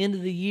end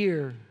of the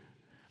year,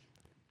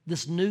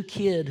 this new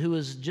kid who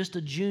was just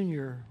a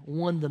junior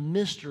won the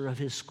mister of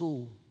his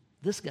school.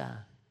 This guy.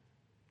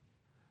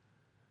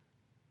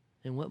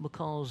 And what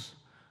because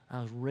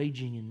I was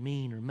raging and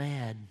mean or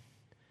mad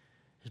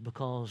is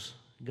because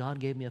God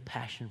gave me a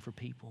passion for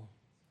people.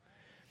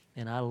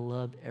 And I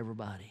loved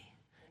everybody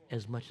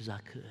as much as I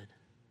could.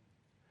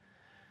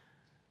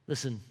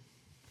 Listen,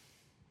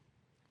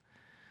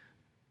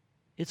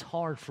 it's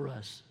hard for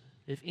us.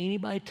 If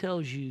anybody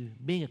tells you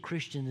being a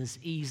Christian is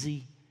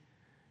easy,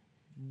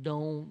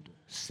 don't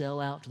sell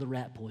out to the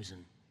rat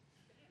poison.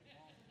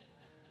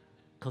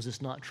 Because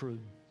it's not true.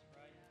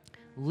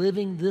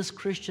 Living this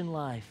Christian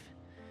life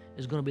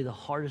is going to be the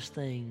hardest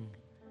thing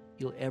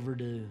you'll ever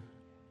do.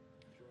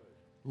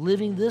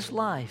 Living this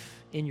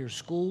life in your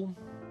school,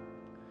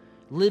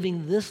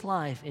 living this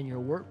life in your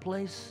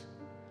workplace,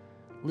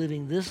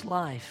 living this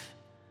life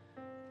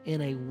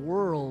in a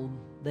world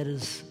that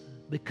is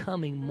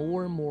becoming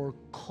more and more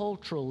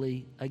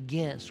culturally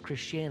against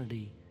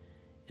Christianity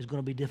is going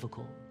to be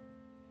difficult.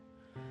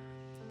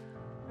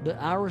 But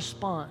our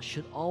response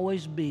should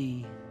always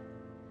be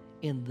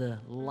in the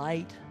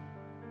light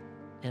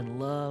and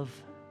love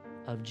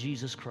of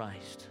Jesus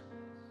Christ.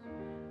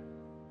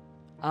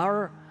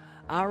 Our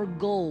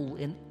goal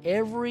in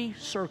every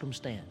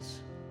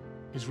circumstance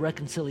is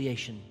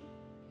reconciliation.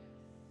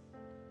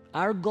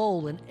 Our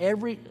goal in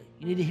every,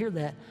 you need to hear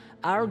that,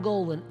 our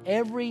goal in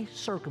every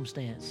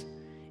circumstance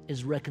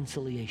is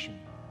reconciliation.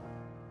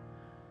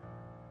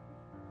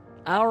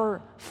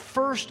 Our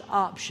first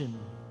option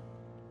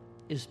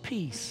is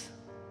peace.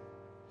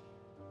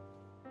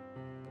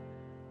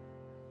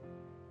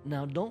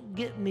 Now, don't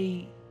get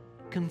me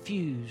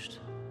confused.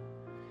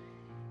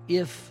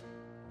 If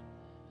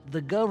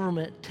the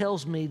government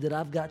tells me that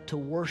I've got to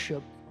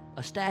worship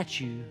a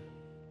statue,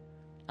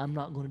 I'm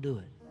not going to do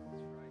it.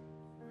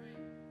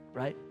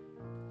 right?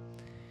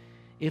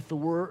 If the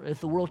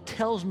world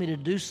tells me to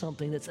do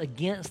something that's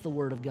against the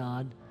Word of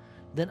God,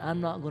 then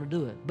I'm not going to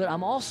do it. But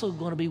I'm also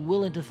going to be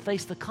willing to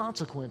face the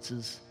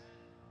consequences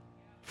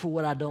for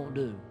what I don't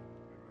do,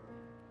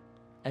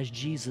 as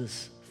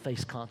Jesus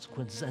faced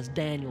consequences, as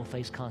Daniel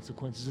faced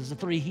consequences, as the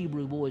 3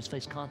 Hebrew boys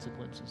faced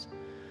consequences.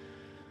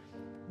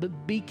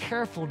 But be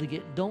careful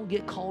don't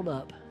get caught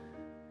up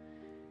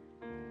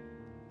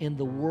in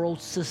the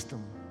world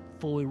system,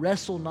 for we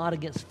wrestle not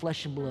against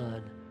flesh and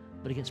blood,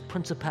 but against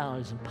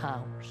principalities and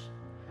powers.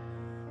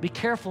 Be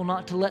careful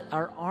not to let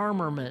our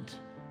armament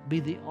be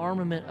the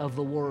armament of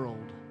the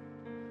world,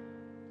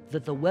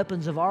 that the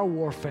weapons of our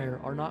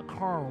warfare are not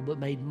carnal, but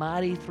made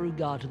mighty through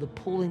God to the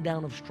pulling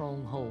down of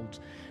strongholds.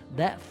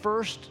 That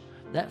first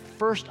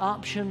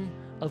option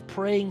of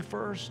praying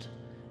first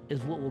is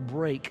what will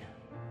break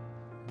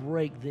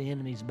the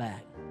enemy's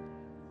back.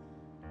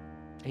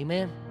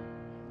 Amen?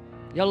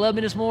 Y'all love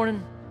me this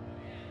morning?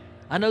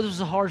 I know this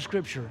is a hard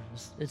scripture.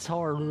 It's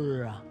hard.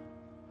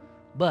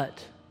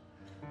 But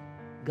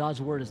God's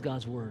word is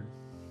God's word.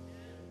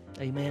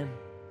 Amen?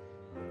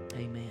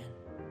 Amen.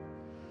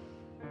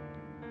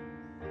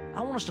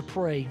 I want us to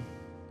pray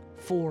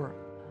for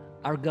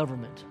our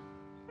government.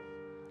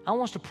 I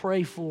want us to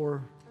pray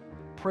for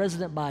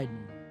President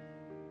Biden.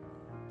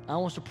 I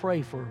want us to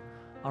pray for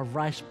our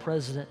Vice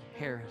President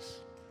Harris.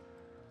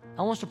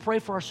 I want us to pray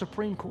for our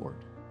Supreme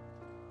Court.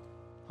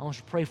 I want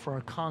us to pray for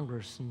our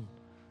Congress and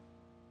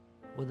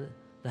with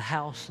the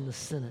House and the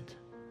Senate.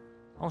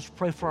 I want us to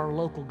pray for our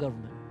local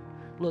government.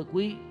 Look,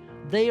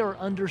 they are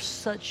under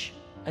such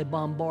a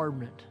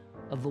bombardment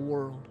of the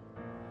world.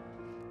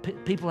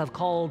 People have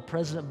called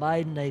President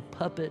Biden a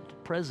puppet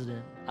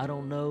president. I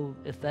don't know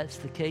if that's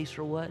the case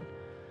or what.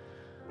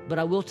 But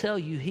I will tell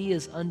you, he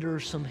is under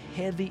some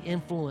heavy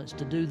influence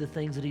to do the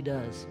things that he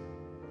does.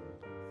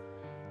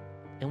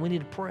 And we need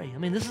to pray. I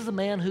mean, this is a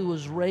man who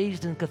was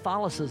raised in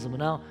Catholicism. And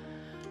now,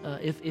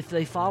 if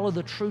they follow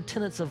the true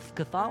tenets of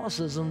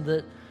Catholicism,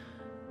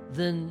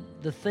 then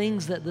the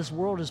things that this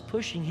world is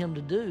pushing him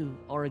to do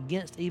are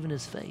against even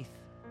his faith.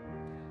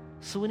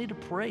 So we need to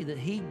pray that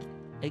he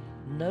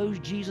knows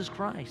Jesus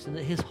Christ and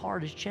that his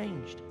heart has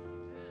changed.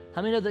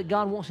 How many know that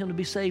God wants him to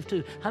be saved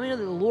too? How many know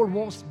that the Lord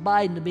wants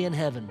Biden to be in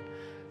heaven?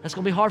 That's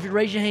going to be hard for you to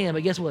raise your hand,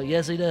 but guess what?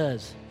 Yes, he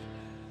does.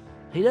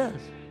 He does.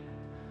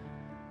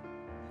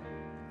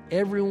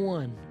 Every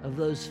one of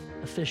those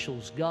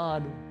officials,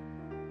 God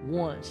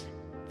wants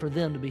for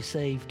them to be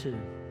saved too.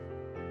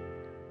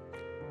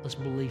 Let's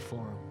believe for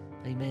them.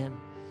 Amen.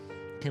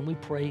 Can we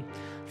pray?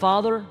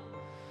 Father,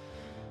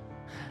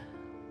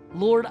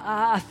 Lord,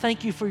 I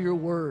thank you for your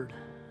word.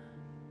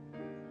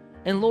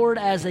 And Lord,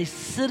 as a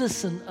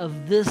citizen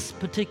of this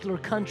particular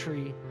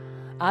country,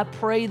 I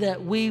pray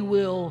that we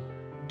will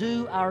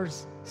do our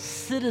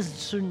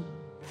citizen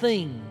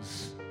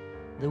things,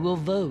 that we'll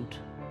vote.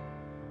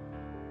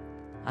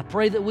 I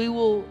pray that we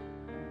will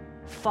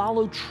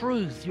follow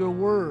truth, your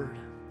word,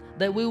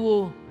 that we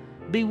will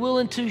be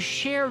willing to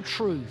share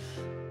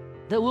truth,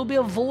 that we'll be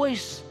a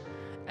voice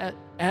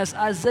as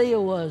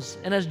Isaiah was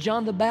and as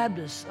John the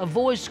Baptist, a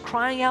voice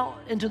crying out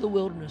into the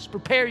wilderness,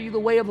 prepare you the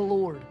way of the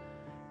Lord.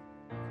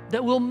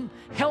 That will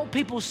help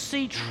people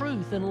see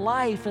truth and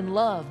life and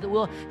love, that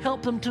will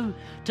help them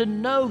to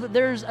know that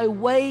there's a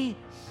way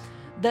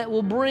that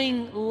will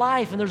bring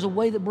life and there's a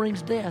way that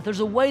brings death. There's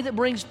a way that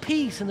brings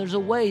peace and there's a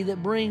way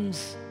that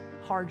brings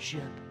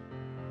hardship.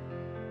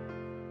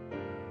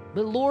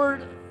 But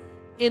Lord,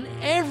 in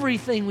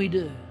everything we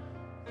do,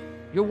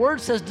 your word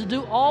says to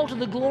do all to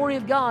the glory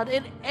of God.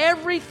 In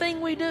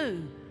everything we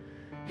do,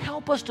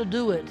 help us to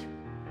do it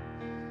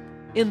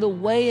in the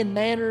way and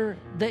manner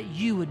that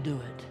you would do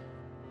it.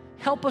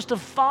 Help us to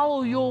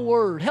follow your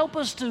word. Help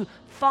us to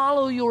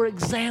follow your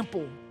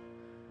example.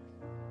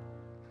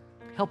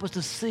 Help us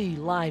to see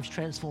lives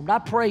transformed. I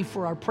pray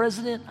for our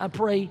president. I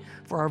pray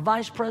for our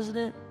vice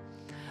president.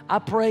 I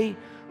pray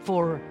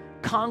for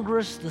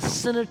Congress, the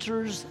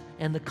senators,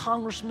 and the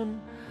congressmen.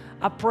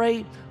 I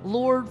pray,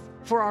 Lord,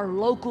 for our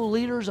local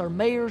leaders, our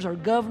mayors, our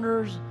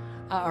governors,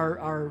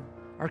 our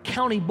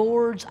county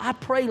boards. I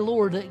pray,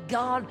 Lord, that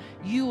God,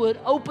 you would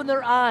open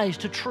their eyes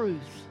to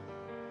truth.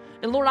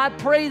 And Lord, I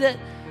pray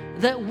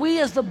that we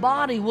as the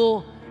body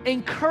will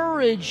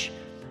encourage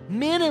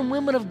men and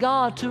women of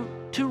God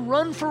to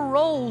run for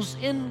roles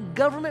in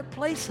government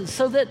places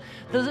so that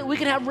we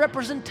can have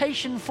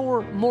representation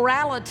for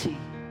morality.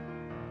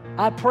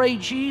 I pray,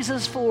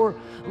 Jesus, for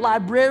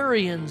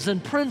librarians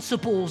and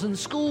principals and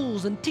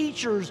schools and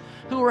teachers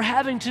who are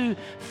having to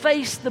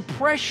face the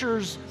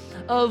pressures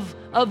of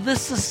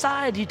this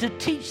society to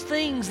teach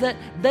things that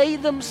they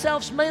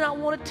themselves may not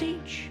want to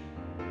teach.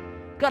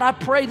 God, I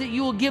pray that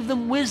you will give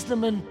them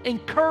wisdom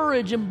and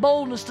courage and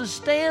boldness to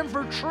stand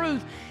for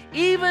truth,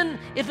 even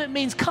if it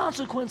means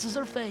consequences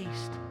are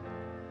faced.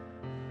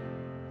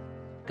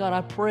 God,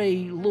 I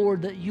pray,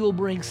 Lord, that you'll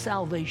bring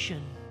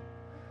salvation,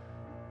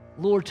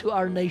 Lord, to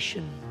our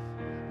nation.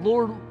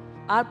 Lord,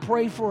 I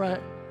pray for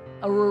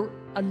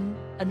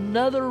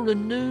another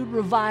renewed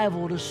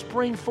revival to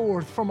spring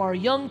forth from our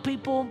young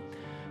people,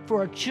 for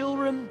our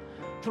children,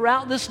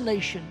 throughout this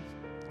nation.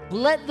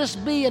 Let this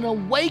be an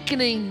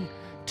awakening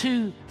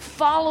to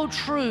follow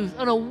truth,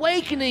 an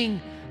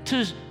awakening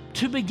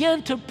to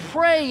begin to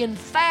pray and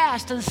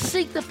fast and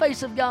seek the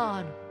face of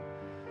God.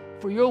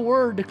 For your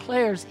word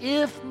declares,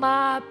 if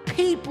my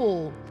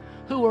people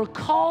who are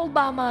called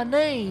by my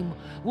name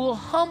will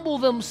humble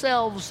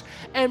themselves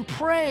and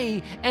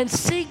pray and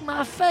seek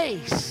my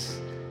face.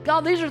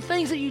 God, these are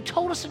things that you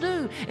told us to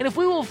do. And if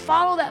we will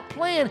follow that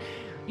plan,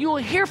 you will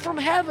hear from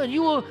heaven.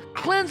 You will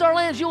cleanse our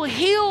lands. You will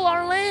heal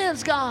our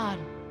lands, God.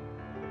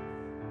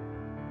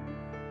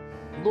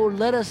 Lord,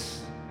 let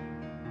us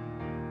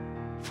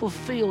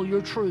fulfill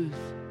your truth.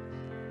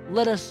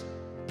 Let us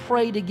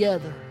pray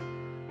together.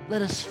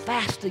 Let us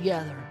fast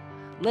together.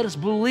 Let us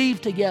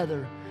believe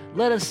together.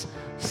 Let us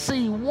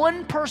see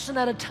one person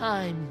at a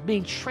time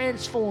being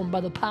transformed by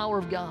the power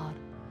of God.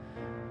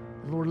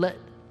 And Lord, let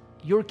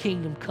your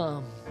kingdom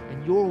come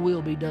and your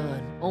will be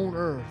done on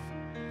earth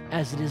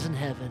as it is in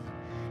heaven.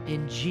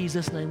 In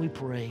Jesus' name we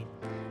pray.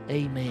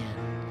 Amen.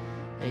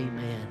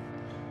 Amen.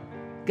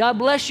 God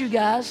bless you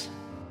guys.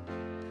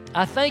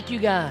 I thank you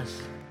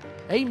guys.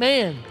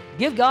 Amen.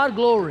 Give God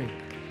glory.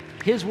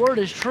 His word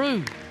is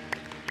true,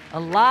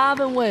 alive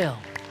and well.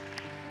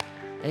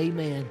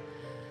 Amen.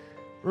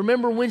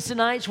 Remember Wednesday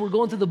nights, we're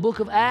going through the book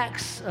of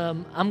Acts.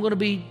 I'm going to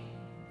be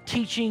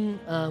teaching,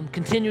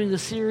 continuing the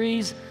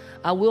series.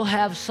 I will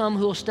have some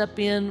who will step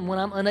in when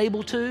I'm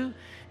unable to.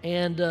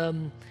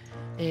 And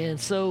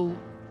so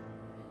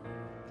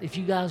if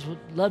you guys would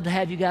love to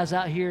have you guys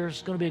out here,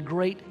 it's going to be a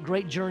great,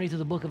 great journey through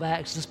the book of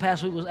Acts. This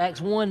past week was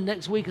Acts 1.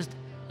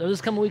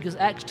 This coming week is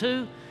Acts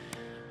 2.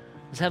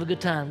 Let's have a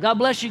good time. God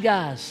bless you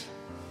guys.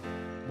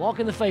 Walk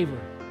in the favor.